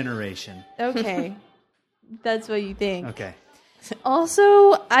Okay. generation. Okay. That's what you think. Okay.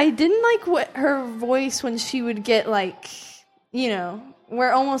 Also, I didn't like her voice when she would get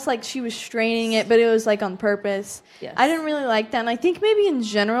where almost like she was straining it, but it was like on purpose. Yes. I didn't really like that. And I think maybe in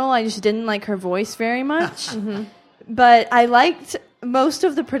general, I just didn't like her voice very much. But I liked most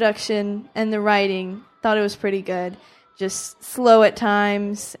of the production and the writing. Thought it was pretty good. Just slow at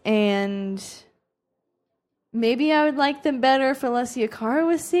times. And maybe I would like them better if Alessia Cara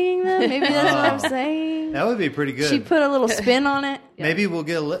was singing them. Maybe that's what I'm saying. That would be pretty good. She put a little spin on it. Maybe we'll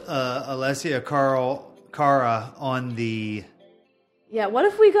get Alessia Cara on the... Yeah, what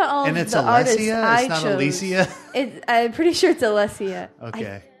if we got all And of it's the artists Alessia? I It's not chose? Alicia? I'm pretty sure it's Alessia.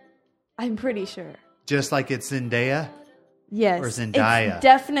 Okay. I'm pretty sure. Just like it's Zendaya? Yes. Or Zendaya. It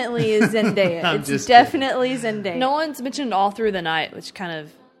definitely is Zendaya. I'm It's just definitely Zendaya. No one's mentioned All Through the Night, which kind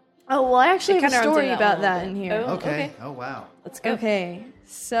of... Oh, well, I actually It have a kinda runs story into that about one a that little in bit. here. Oh. Okay. Okay. Oh, wow. Let's go. Okay.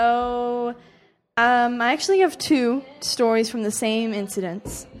 So, I actually have 2 stories from the same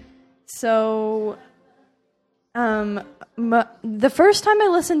incidents. So, the first time I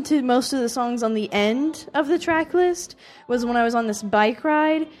listened to most of the songs on the end of the track list was when I was on this bike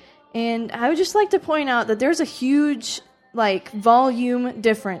ride. And I would just like to point out that there's a huge, volume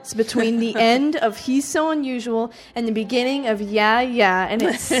difference between the end of He's So Unusual and the beginning of Yeah, Yeah. And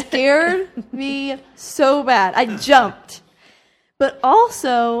it scared me so bad. I jumped. But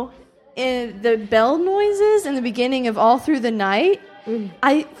also, in the bell noises in the beginning of All Through the Night,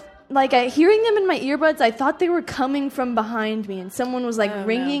 hearing them in my earbuds, I thought they were coming from behind me, and someone was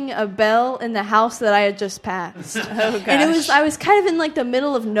ringing a bell in the house that I had just passed. Oh, gosh. And I was kind of in the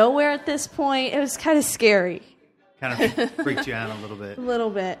middle of nowhere at this point. It was kind of scary, Kind of freaked you out a little bit. a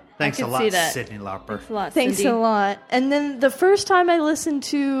little bit. Thanks a can lot, see that. Sydney Lauper. Thanks a lot, Thanks Cindy. a lot. And then the first time I listened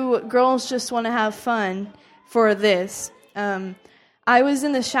to Girls Just Want to Have Fun for this, I was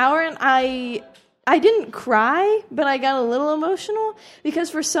in the shower and I didn't cry, but I got a little emotional because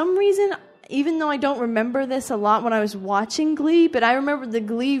for some reason, even though I don't remember this a lot when I was watching Glee, but I remember the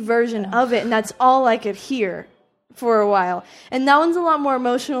Glee version of it, and that's all I could hear for a while. And that one's a lot more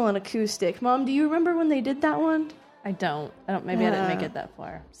emotional and acoustic. Mom, do you remember when they did that one? I don't. Maybe I didn't make it that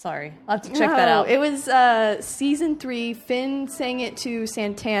far. Sorry. I'll have to check that out. It was season 3. Finn sang it to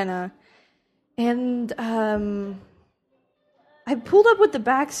Santana. And I pulled up what the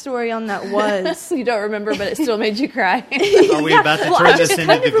backstory on that was. You don't remember, but it still made you cry. Are we about to Well, I turn this just into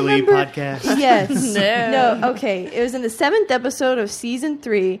kind the of Glee remember- podcast? Yes. No. Okay. It was in the 7th episode of season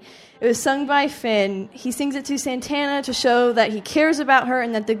 3. It was sung by Finn. He sings it to Santana to show that he cares about her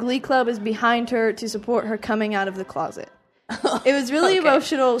and that the Glee Club is behind her to support her coming out of the closet. It was really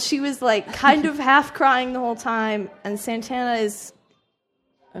emotional. She was kind of half crying the whole time, and Santana is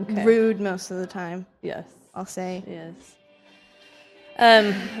Okay. rude most of the time, Yes. I'll say. Yes.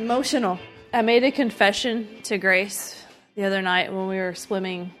 Emotional. I made a confession to Grace the other night when we were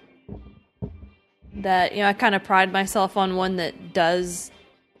swimming that, I kind of pride myself on one that does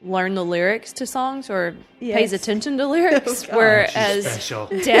learn the lyrics to songs or pays Yes. attention to lyrics, She's whereas special.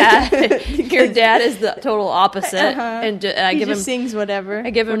 Dad, your dad is the total opposite, and I He give him just sings whatever. I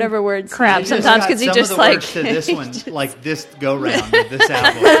give him whatever words. crap he- sometimes got 'cause he some just, of the like- words to this one, like this go round of this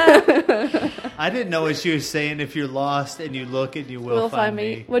album. I didn't know what she was saying. If you're lost and you look and you will find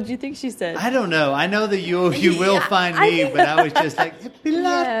me. What do you think she said? I don't know. I know that you will find me, but I was just like,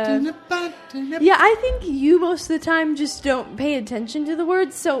 Yeah. Yeah, I think you most of the time just don't pay attention to the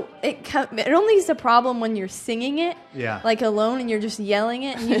words, so it only is a problem when you're singing it, Yeah. like alone, and you're just yelling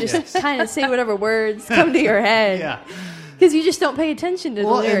it, and you just kind of say whatever words come to your head. Yeah. Because you just don't pay attention to the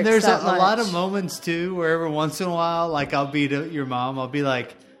lyrics and there's a that much. lot of moments too where every once in a while, like I'll be to your mom, I'll be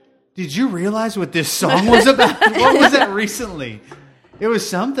like, "Did you realize what this song was about? What was that recently?" It was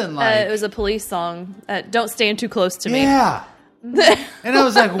something like It was a police song. Don't stand too close to me. Yeah. And I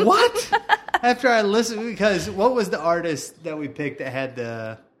was like, "What?" After I listened, because what was the artist that we picked that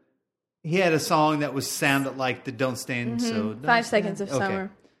had he had a song that sounded like the "Don't Stand So." 5 Seconds of Okay.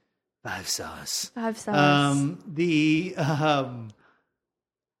 Summer. 5 Sauce. 5 Sauce.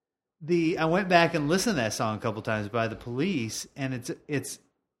 I went back and listened to that song a couple times by the Police, and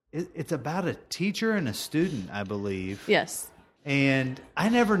it's about a teacher and a student, I believe. Yes. And I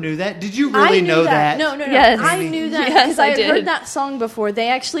never knew that. Did you I really knew know that? No. Yes. I knew that Yes, because I I had did. heard that song before. They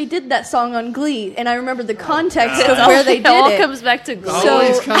actually did that song on Glee, and I remember the context God. of where they It all did it. comes back to Glee.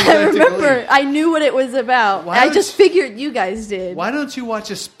 Always So comes I back to remember, Glee. I knew what it was about. Why I don't just figured you guys did. Why don't you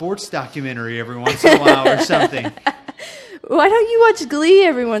watch a sports documentary every once in a while or something? Why don't you watch Glee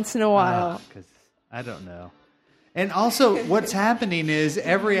every once in a while? Because I don't know. And also, what's happening is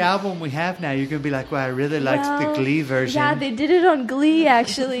every album we have now, you're going to be like, well, I really liked the Well, Glee version. Yeah, they did it on Glee,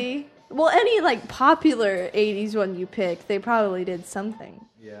 actually. Well, any like popular 80s one you pick, they probably did something.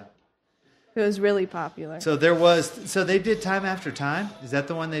 Yeah. It was really popular. So they did Time After Time? Is that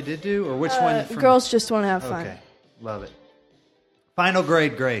the one they did do? Or which one? From, Girls Just Want to Have Fun. Okay. Love it. Final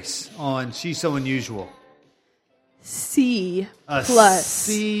grade, Grace, on She's So Unusual. C A plus.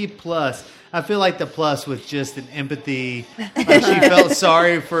 C plus. I feel like the plus with just an empathy. Like she felt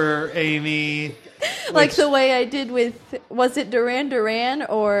sorry for Amy. Like which- the way I did with, was it Duran Duran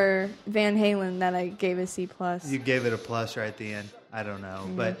or Van Halen that I gave a C plus? You gave it a plus right at the end. I don't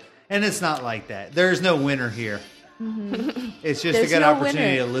know. And it's not like that. There's no winner here. It's just There's a good no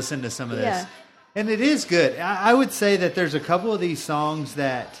opportunity winner. to listen to some of this. Yeah. And it is good. I would say that there's a couple of these songs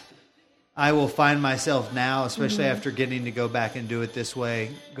that I will find myself now, especially after getting to go back and do it this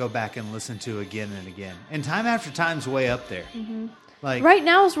way, go back and listen to again and again. And Time After Time's way up there. Like Right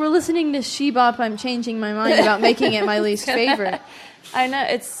now, as we're listening to She Bop, I'm changing my mind about making it my least favorite. I know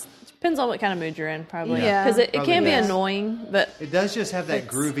it depends on what kind of mood you're in, probably. Yeah. Because it Probably can be does. annoying, but it does just have that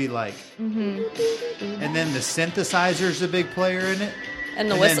groovy like. And then the synthesizer's a big player in it.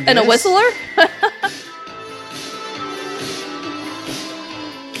 and And whistle then and a this? whistler.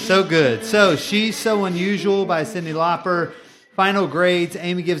 So good. So She's So Unusual by Cyndi Lauper. Final grades.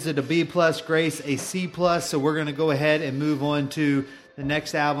 Amy gives it a B plus. Grace a C plus. So we're going to go ahead and move on to the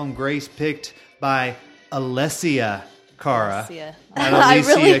next album Grace picked by Alessia Cara. Alessia. Not I Alicia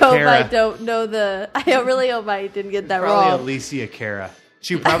really hope Cara. I don't know I really hope I didn't get that Probably wrong. Alicia Cara.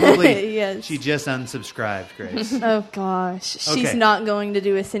 She probably Yes. she just unsubscribed, Grace. Oh gosh, she's Okay. not going to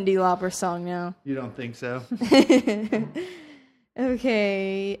do a Cyndi Lauper song now. You don't think so?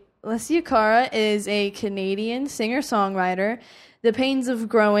 Okay, Alessia Cara is a Canadian singer-songwriter. The Pains of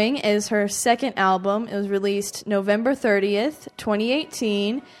Growing is her second album. It was released November 30th,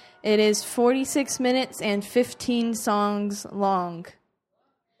 2018. It is 46 minutes and 15 songs long.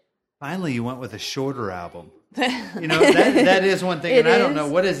 Finally, you went with a shorter album. You know, that is one thing, It and I don't is. know.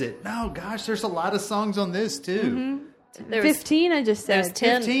 What is it? No, gosh, there's a lot of songs on this, too. There was 15, I just There was said.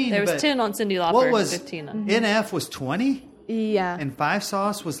 10. 15, There was but 10 on Cyndi Lauper. What and was 15 on. NF was 20, Yeah. and 5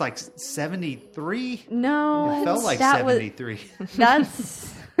 Sauce was like 73. No, It felt like that 73.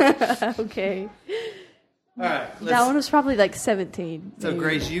 That's okay. All right, That one was probably like 17. So, maybe.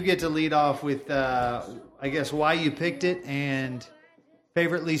 Grace, you get to lead off with, I guess, why you picked it and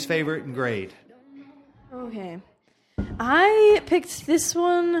favorite, least favorite, and grade. Okay. I picked this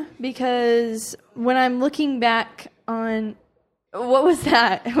one because when I'm looking back on what was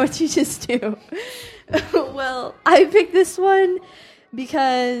that? What'd you just do? Well, I picked this one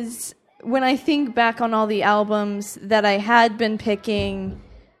because when I think back on all the albums that I had been picking,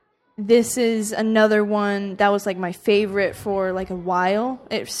 this is another one that was like my favorite for like a while.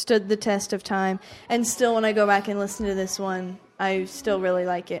 It stood the test of time. And still when I go back and listen to this one, I still really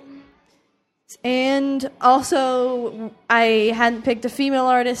like it. And also, I hadn't picked a female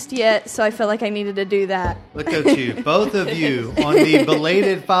artist yet, so I felt like I needed to do that. Look at you, both of you, on the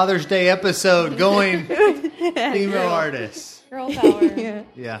belated Father's Day episode going female artists. Girl power. Yeah.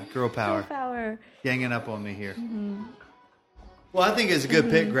 Yeah, girl power. Power. Ganging up on me here. Well, I think it's a good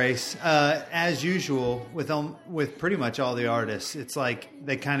pick, Grace. As usual, with pretty much all the artists, it's like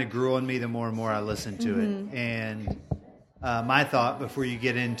they kind of grew on me the more and more I listened to it. And my thought before you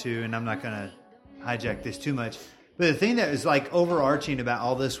get into, and I'm not going to hijack this too much, But the thing that is like overarching about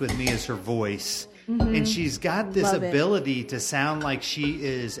all this with me is her voice. And she's got this Love it. ability to sound like she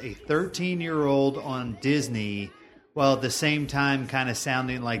is a 13-year-old on Disney, while at the same time kind of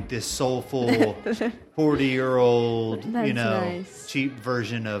sounding like this soulful 40-year-old, That's nice. cheap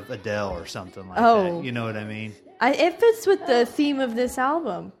version of Adele or something like Oh. that. You know what I mean? It fits with the theme of this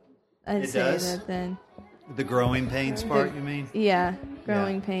album. I'd It say does? that then. The growing pains part, you mean? Yeah,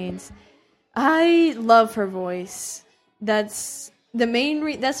 growing pains. I love her voice. That's the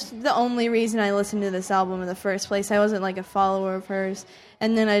main. That's the only reason I listened to this album in the first place. I wasn't like a follower of hers,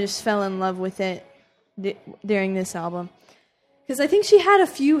 and then I just fell in love with it during this album. Because I think she had a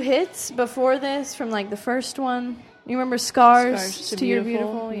few hits before this from like the first one. You remember Scars to Your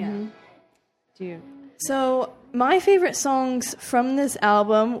Beautiful? Yeah. Mm-hmm. Do you? So my favorite songs from this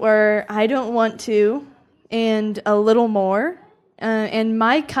album were "I Don't Want to" and "A Little More." And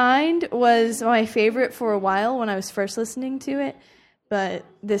 "My Kind" was my favorite for a while when I was first listening to it, but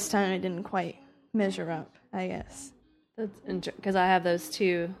this time it didn't quite measure up, I guess. That's because I have those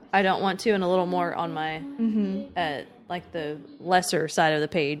two. I Don't Want to, and "A Little More" on my like the lesser side of the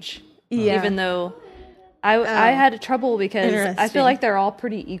page. Yeah. Even though I had trouble because I Interesting. feel like they're all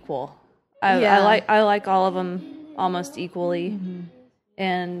pretty equal. Yeah. I like all of them almost equally,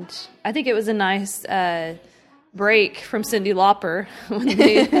 and I think it was a nice break from Cyndi Lauper when the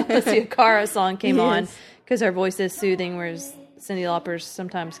Alessia Cara song came on, Yes. because her voice is soothing, whereas Cyndi Lauper's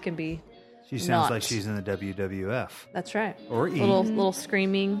sometimes can be. She sounds Not. like she's in the WWF. That's right. Or E. little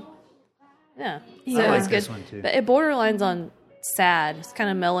screaming. Yeah, so I like it's this good. one, too. But it borderlines on sad. It's kind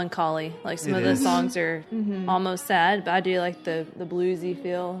of melancholy. Like some It of the is. songs are almost sad, but I do like the bluesy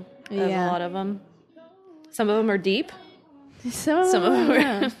feel of Yeah. a lot of them. Some of them are deep. Some of Some of them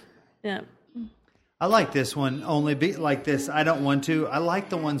yeah. are. Yeah. I like this one only like this. I don't want to. I like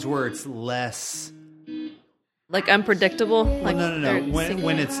the ones where it's less. Like unpredictable. Like No. they're When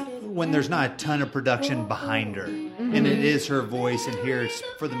when there's not a ton of production behind her, and it is her voice, and here it's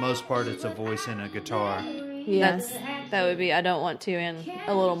for the most part it's a voice and a guitar. Yes. that would be I Don't Want to, and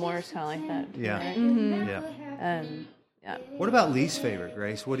A Little More is kind of like that. Yeah, Right? yeah. Yeah. What about least favorite,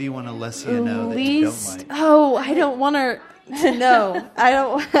 Grace? What do you want Alessia know that you don't Least. like? Oh, I don't want her to know. I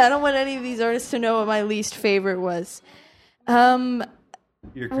don't want any of these artists to know what my least favorite was.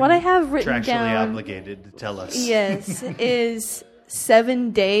 You're What I have written contractually down- obligated to tell us. Yes, is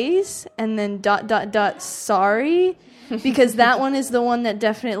 7 Days and then ... Sorry, because that one is the one that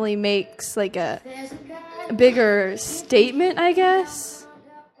definitely makes like a bigger statement, I guess.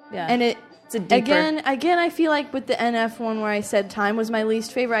 Yeah. And It's a deeper. again, I feel like with the NF one where I said Time was my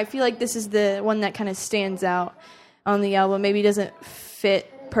least favorite, I feel like this is the one that kind of stands out on the album. Maybe doesn't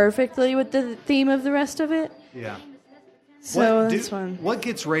fit perfectly with the theme of the rest of it. Yeah. So that's one. What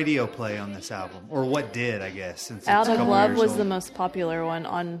gets radio play on this album, or what did, I guess? Since it's Out a of couple Love years was old. the most popular one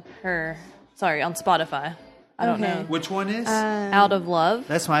on on Spotify. I don't Okay. know. Which one is? Out of Love.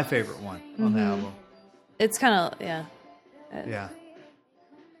 That's my favorite one on the album. It's kind of, yeah. Yeah.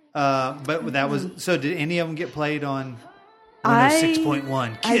 But that was so. Did any of them get played on I-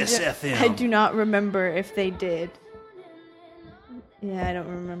 106.1 Kiss FM? I do not remember if they did. Yeah, I don't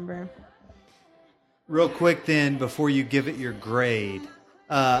remember. Real quick, then, before you give it your grade,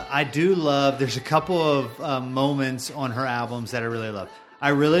 I do love. There's a couple of moments on her albums that I really love. I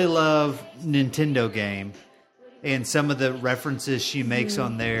really love Nintendo Game and some of the references she makes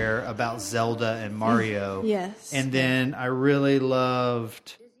on there about Zelda and Mario. Yes. And then I really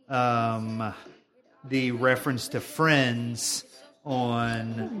loved the reference to Friends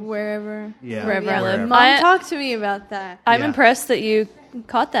on. Wherever. Yeah, Wherever I live. wherever. Mom, talk to me about that. I'm Yeah. impressed that you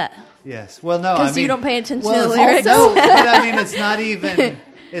caught that. Yes. Well, no, I Because mean you don't pay attention well, to the it's lyrics. also- but I mean, it's not even.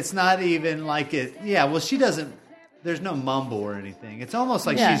 It's not even like it. Yeah. Well, she doesn't. There's no mumble or anything. It's almost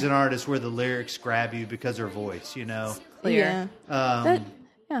like Yeah. she's an artist where the lyrics grab you because her voice. You know. Clear. Yeah.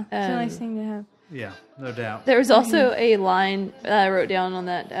 Yeah, it's a nice Um, thing to have. Yeah. No doubt. There was also a line I wrote down on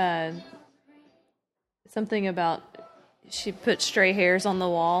that, something about she put stray hairs on the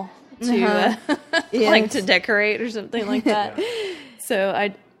wall to like to decorate or something like that. So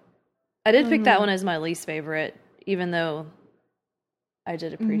I did pick that one as my least favorite, even though I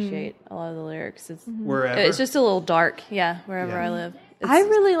did appreciate a lot of the lyrics. Wherever. It's just a little dark, wherever Yeah. I live. I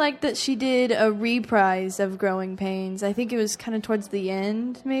really like that she did a reprise of Growing Pains. I think it was kind of towards the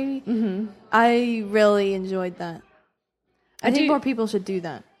end, maybe. Mm-hmm. I really enjoyed that. I think more people should do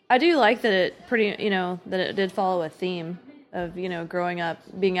that. I do like that it that it did follow a theme of, growing up,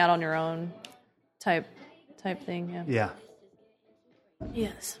 being out on your own type thing. Yeah. Yeah.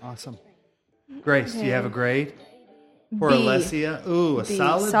 Yes. Awesome. Grace, do you have a grade for B. Alessia? Ooh, a B.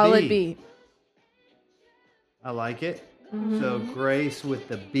 solid B. B. I like it. So Grace with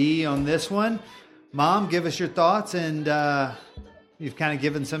the B on this one. Mom, give us your thoughts, and you've kind of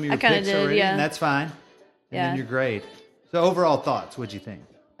given some of your kinda picks did, already, yeah. and that's fine. And Yeah. then your grade. So overall thoughts, what'd you think?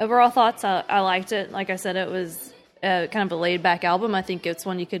 Overall thoughts, I liked it. Like I said, it was kind of a laid-back album. I think it's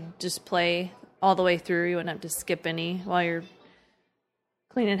one you could just play all the way through. You wouldn't have to skip any while you're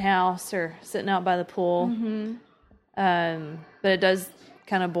cleaning house or sitting out by the pool. But it does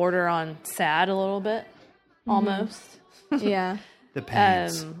kind of border on sad a little bit, almost. Yeah.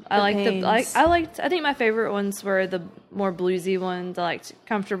 Depends. I Pains. I think my favorite ones were the more bluesy ones. I liked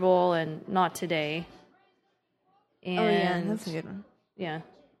Comfortable and Not Today. And Oh yeah, that's a good one. yeah.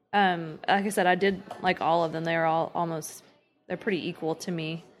 Like I said, I did like all of them. They were all almost, they're pretty equal to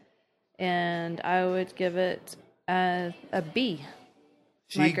me. And I would give it a B.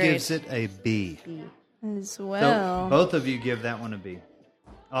 my She grade. gives it a B. As So well. both of you give that one a B.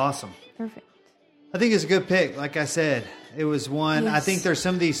 Awesome. Perfect. I think it's a good pick. Like I said, it was one. I Yes. think there's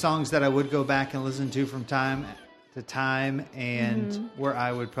some of these songs that I would go back and listen to from time to time, and where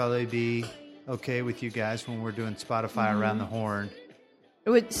I would probably be okay with you guys when we're doing Spotify around the horn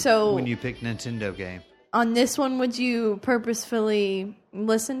So when you pick Nintendo game. on this one, would you purposefully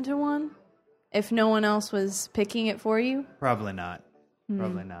listen to one if no one else was picking it for you? Probably not.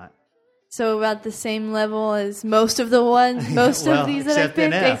 Probably not. So about the same level as most of the ones, most Well, of these that I except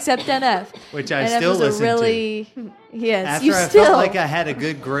picked, NF. except NF, Which I NF still was listen a really, yes, After you I still felt like I had a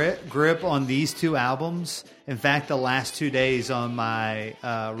good grip on these two albums, in fact, the last 2 days on my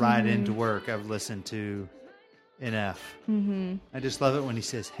ride into work, I've listened to NF. I just love it when he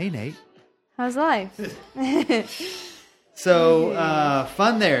says, "Hey, Nate." How's life? So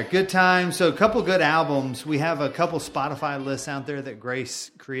fun there, good time. So a couple good albums. We have a couple Spotify lists out there that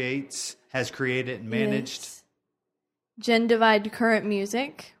Grace has created and managed. Yes. Gen Divide Current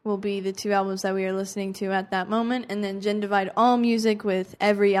Music will be the two albums that we are listening to at that moment, and then Gen Divide All Music with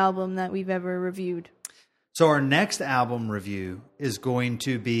every album that we've ever reviewed. So our next album review is going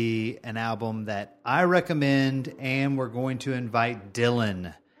to be an album that I recommend, and we're going to invite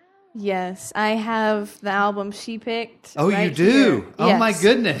Dylan. Yes, I have the album she picked. Oh, right you do? here. Oh, my Yes.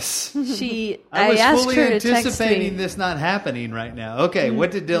 goodness. I was asked fully her to text me. anticipating this not happening right now. Okay,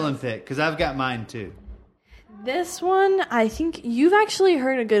 what did Dylan pick? Because I've got mine too. This one, I think you've actually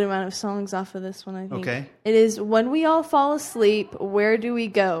heard a good amount of songs off of this one, I think. Okay. It is When We All Fall Asleep, Where Do We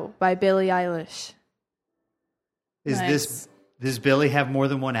Go by Billie Eilish. Is Nice. does Billy have more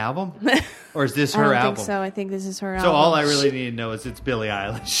than one album? Or is this I her don't album? think so. I think this is her So album. all I really need to know is it's Billie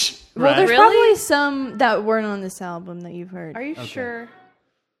Eilish. Well, right? there's Really? probably some that weren't on this album that you've heard. Are you sure?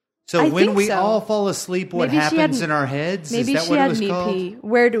 So I when think we so. all fall asleep, what Maybe she happens had- in our heads? Maybe is that she what it had was an called? EP.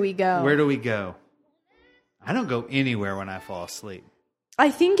 Where Do We Go? Where do we go? I don't go anywhere when I fall asleep. I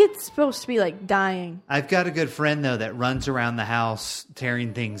think it's supposed to be like dying. I've got a good friend, though, that runs around the house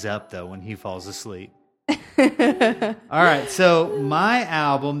tearing things up, though, when he falls asleep. All right, so my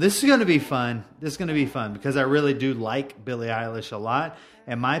album, this is going to be fun. This is going to be fun because I really do like Billie Eilish a lot.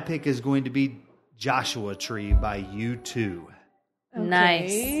 And my pick is going to be Joshua Tree by U2.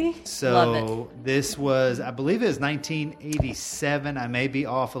 Nice. So Love this was, I believe it was 1987. I may be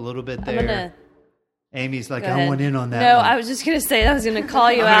off a little bit I'm there. gonna Amy's like, go I ahead. went in on that No, one. I was just gonna say I was gonna call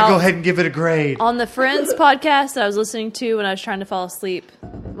you I'm out. going to go ahead and give it a grade. On the Friends podcast that I was listening to when I was trying to fall asleep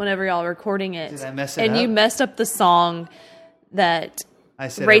whenever y'all were recording it. Did I mess it and up? you messed up the song that, I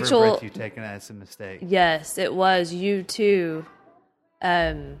said Rachel- every breath you take, and that's a mistake. yes, it was U2.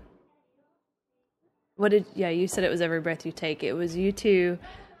 You said it was Every Breath You Take. It was U2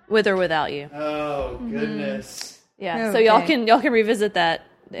 With or Without You. Oh, goodness. Yeah, so y'all Okay. can revisit that.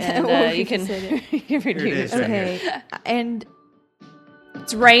 And We'll you can, revisit it. you can Here it redo is. it. Right Okay. And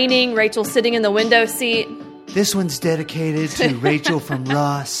It's raining. Rachel's sitting in the window seat. This one's dedicated to Rachel from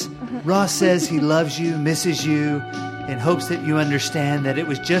Ross. Ross says he loves you, misses you, and hopes that you understand that it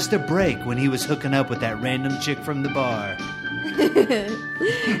was just a break when he was hooking up with that random chick from the bar.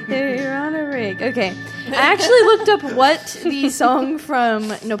 you're on a rig. Okay. I actually looked up what the song from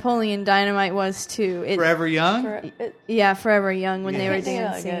Napoleon Dynamite was too. Forever Young? Yeah, Forever Young when they were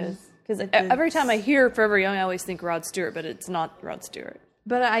Yeah, I dancing. Because every time I hear Forever Young, I always think Rod Stewart, but it's not Rod Stewart.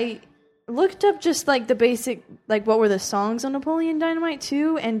 But I looked up just like the basic, like what were the songs on Napoleon Dynamite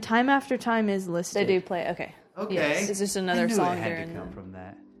too, and Time After Time is listed. They do play. Okay. Okay. Yes, it's just I another knew song it there. had to And come from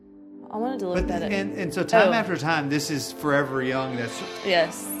that. I wanted to look But at it. and so Time Oh. After Time, this is Forever Young. That's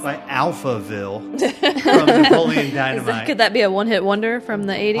Yes. by Alphaville from Napoleon Dynamite. Could that be a one-hit wonder from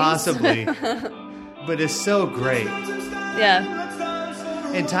the 80s? Possibly. But it's so great.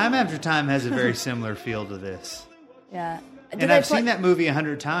 Yeah. And Time After Time has a very similar feel to this. Yeah. And I've seen that movie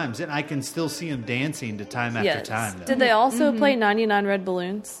 100 times, and I can still see him dancing to time after time. Though. Did they also play 99 Red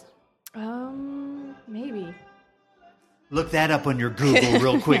Balloons? Maybe. Look that up on your Google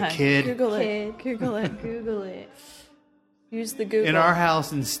real quick, Yeah, kid. Google it. Google it. Google it. Use the Google. In our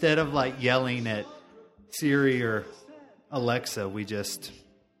house, instead of like yelling at Siri or Alexa, we just,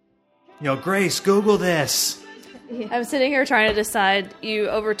 Grace, Google this. I'm sitting here trying to decide. You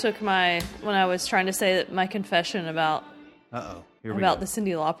overtook when I was trying to say that my confession about Here we about go. the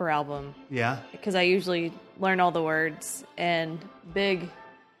Cyndi Lauper album, Yeah. because I usually learn all the words, and big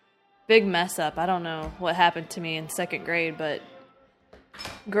mess up. I don't know what happened to me in second grade, but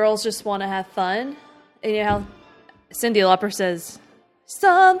girls just want to have fun. And you know how Cyndi Lauper says,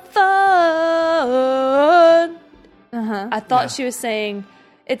 some fun. I thought she was saying,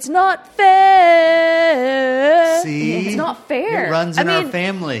 it's not fair. See? It's not fair. It runs in our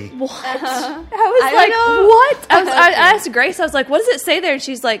family. What? I was like, what? I asked Grace, I was like, what does it say there? And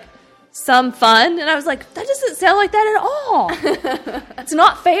she's like, some fun. And I was like, that doesn't sound like that at all. It's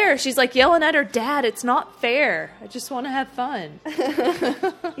not fair. She's like yelling at her dad. It's not fair. I just want to have fun.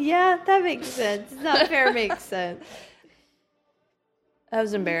 Yeah, that makes sense. It's not fair. Makes sense. I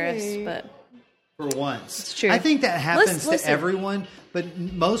was embarrassed, but For once. It's true. I think that happens Listen. to everyone, but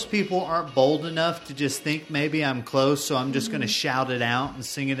most people aren't bold enough to just think maybe I'm close, so I'm just going to shout it out and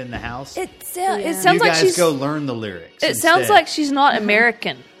sing it in the house. it you sounds like guys she's. go learn the lyrics. It sounds instead. like she's not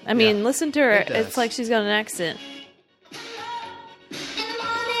American. I mean, listen to her. It does. It's like she's got an accent.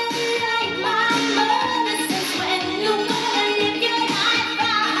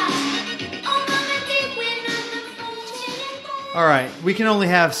 All right, we can only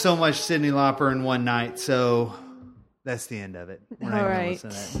have so much Cyndi Lauper in one night, so that's the end of it. We're not All gonna right. listen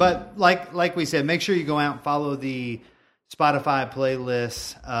to that. But like we said, make sure you go out and follow the Spotify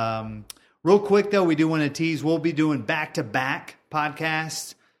playlists. Real quick though, we do want to tease. We'll be doing back-to-back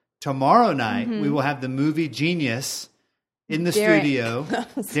podcasts tomorrow night. We will have the movie Genius in the Derek. studio.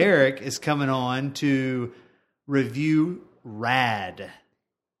 Derek is coming on to review Rad.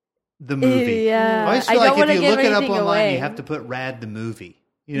 The movie. Yeah. I always I feel don't like wanna if you give look it up anything online, away. you have to put Rad the movie.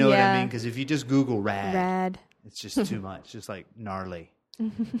 You know what I Yeah. mean? Because if you just Google Rad. it's just too much. Just like gnarly.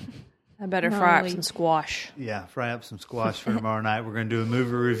 I better fry up Gnarly. some squash. Yeah, fry up some squash for tomorrow night. We're going to do a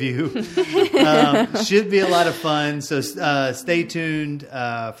movie review. Should be a lot of fun. So stay tuned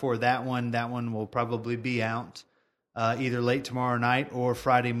for that one. That one will probably be out either late tomorrow night or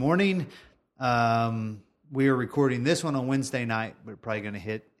Friday morning. We are recording this one on Wednesday night. We're probably going to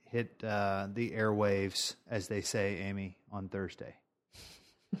hit the airwaves, as they say, Amy, on Thursday.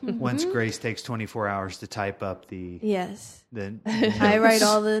 Once Grace takes 24 hours to type up the Yes. I I write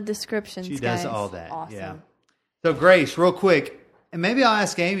all the descriptions. She does guys. all that. Awesome. Yeah. So Grace, real quick, and maybe I'll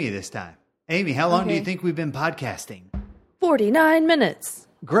ask Amy this time. Amy, how long do you Okay. think we've been podcasting? 49 minutes.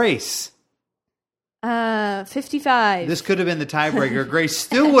 Grace, 55. this could have been the tiebreaker. Grace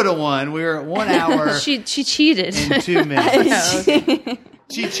still would have won. We were at 1 hour She cheated. and 2 minutes.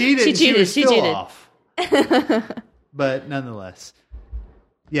 She cheated. and cheated. was She still cheated. off. But nonetheless,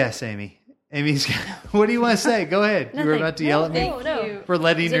 yes, Amy. Amy's. What do you want to say? Go ahead. You were about to yell at me No. for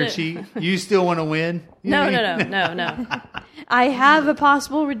letting her Isn't cheat. You still want to win? You No, mean? no. I have a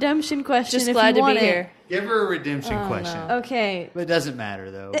possible redemption question. Just if glad you to be want it. here. Give her a redemption question. Okay. But it doesn't matter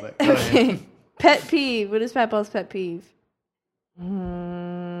though. But go ahead. Pet peeve. What is Patball's pet peeve?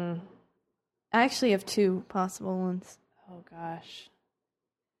 Mm, I actually have two possible ones. oh gosh.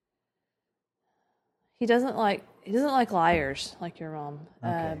 He doesn't like liars like your mom.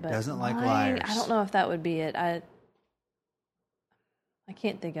 Okay, But doesn't like mine, liars. I don't know if that would be it. I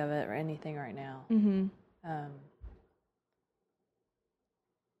can't think of it or anything right now. Mm-hmm.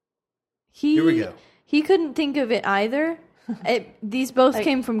 Here we go. He couldn't think of it either. These both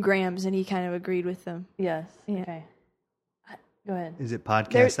came from Graham's, and he kind of agreed with them. Yes. Yeah. Okay. Go ahead. Is it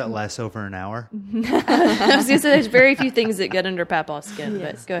podcast that lasts over an hour? I was gonna say there's very few things that get under Papaw's skin,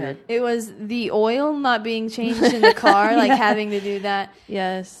 but go ahead. It was the oil not being changed in the car, like having to do that,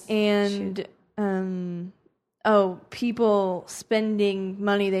 Yes. and people spending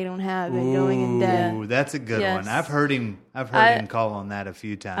money they don't have and going in debt. Ooh, that's a good Yes. one. I've heard him call on that a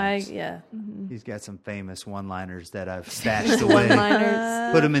few times. He's got some famous one-liners that I've stashed away.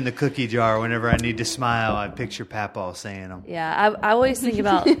 One-liners. Put them in the cookie jar. Whenever I need to smile, I picture Papaw saying them. Yeah, I always think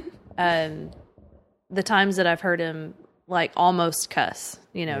about the times that I've heard him like almost cuss,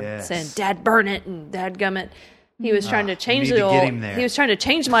 Yes. saying "Dad, burn it" and "Dad, gum it." He was trying to change need the to oil. get him there. He was trying to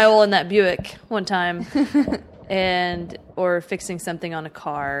change my oil in that Buick one time, or fixing something on a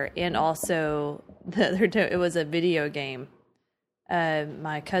car, and also the other day it was a video game.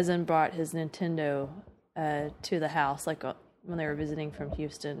 My cousin brought his Nintendo to the house, like when they were visiting from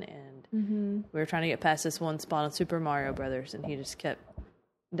Houston, and we were trying to get past this one spot on Super Mario Brothers, and he just kept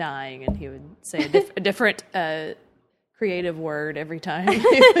dying, and he would say a different creative word every time.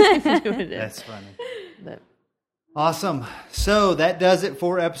 That's funny. But Awesome. So that does it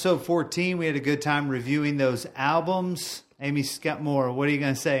for episode 14. We had a good time reviewing those albums. Amy Scott Moore, what are you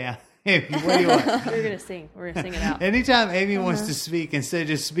going to say? Amy, what do you want? we're gonna sing it out. Anytime Amy wants to speak, instead of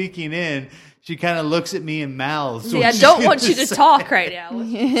just speaking in, she kind of looks at me and mouths. See, what I she's don't want gonna you to say. talk right now.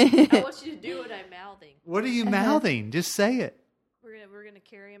 I want you to do what I'm mouthing. What are you mouthing? Just say it. We're gonna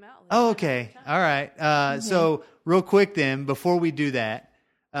carry him out. Oh, okay. All right. So real quick then, before we do that,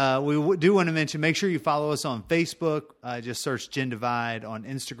 we do want to mention, make sure you follow us on Facebook. Just search Gen Divide. On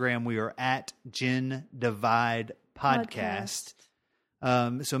Instagram, we are at Gen Divide Podcast.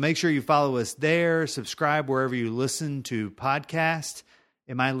 So make sure you follow us there. Subscribe wherever you listen to podcasts.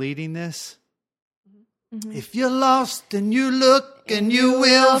 Am I leading this? Mm-hmm. If you're lost and you look and you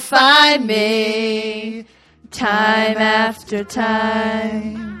will find me time after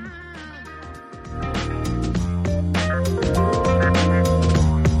time.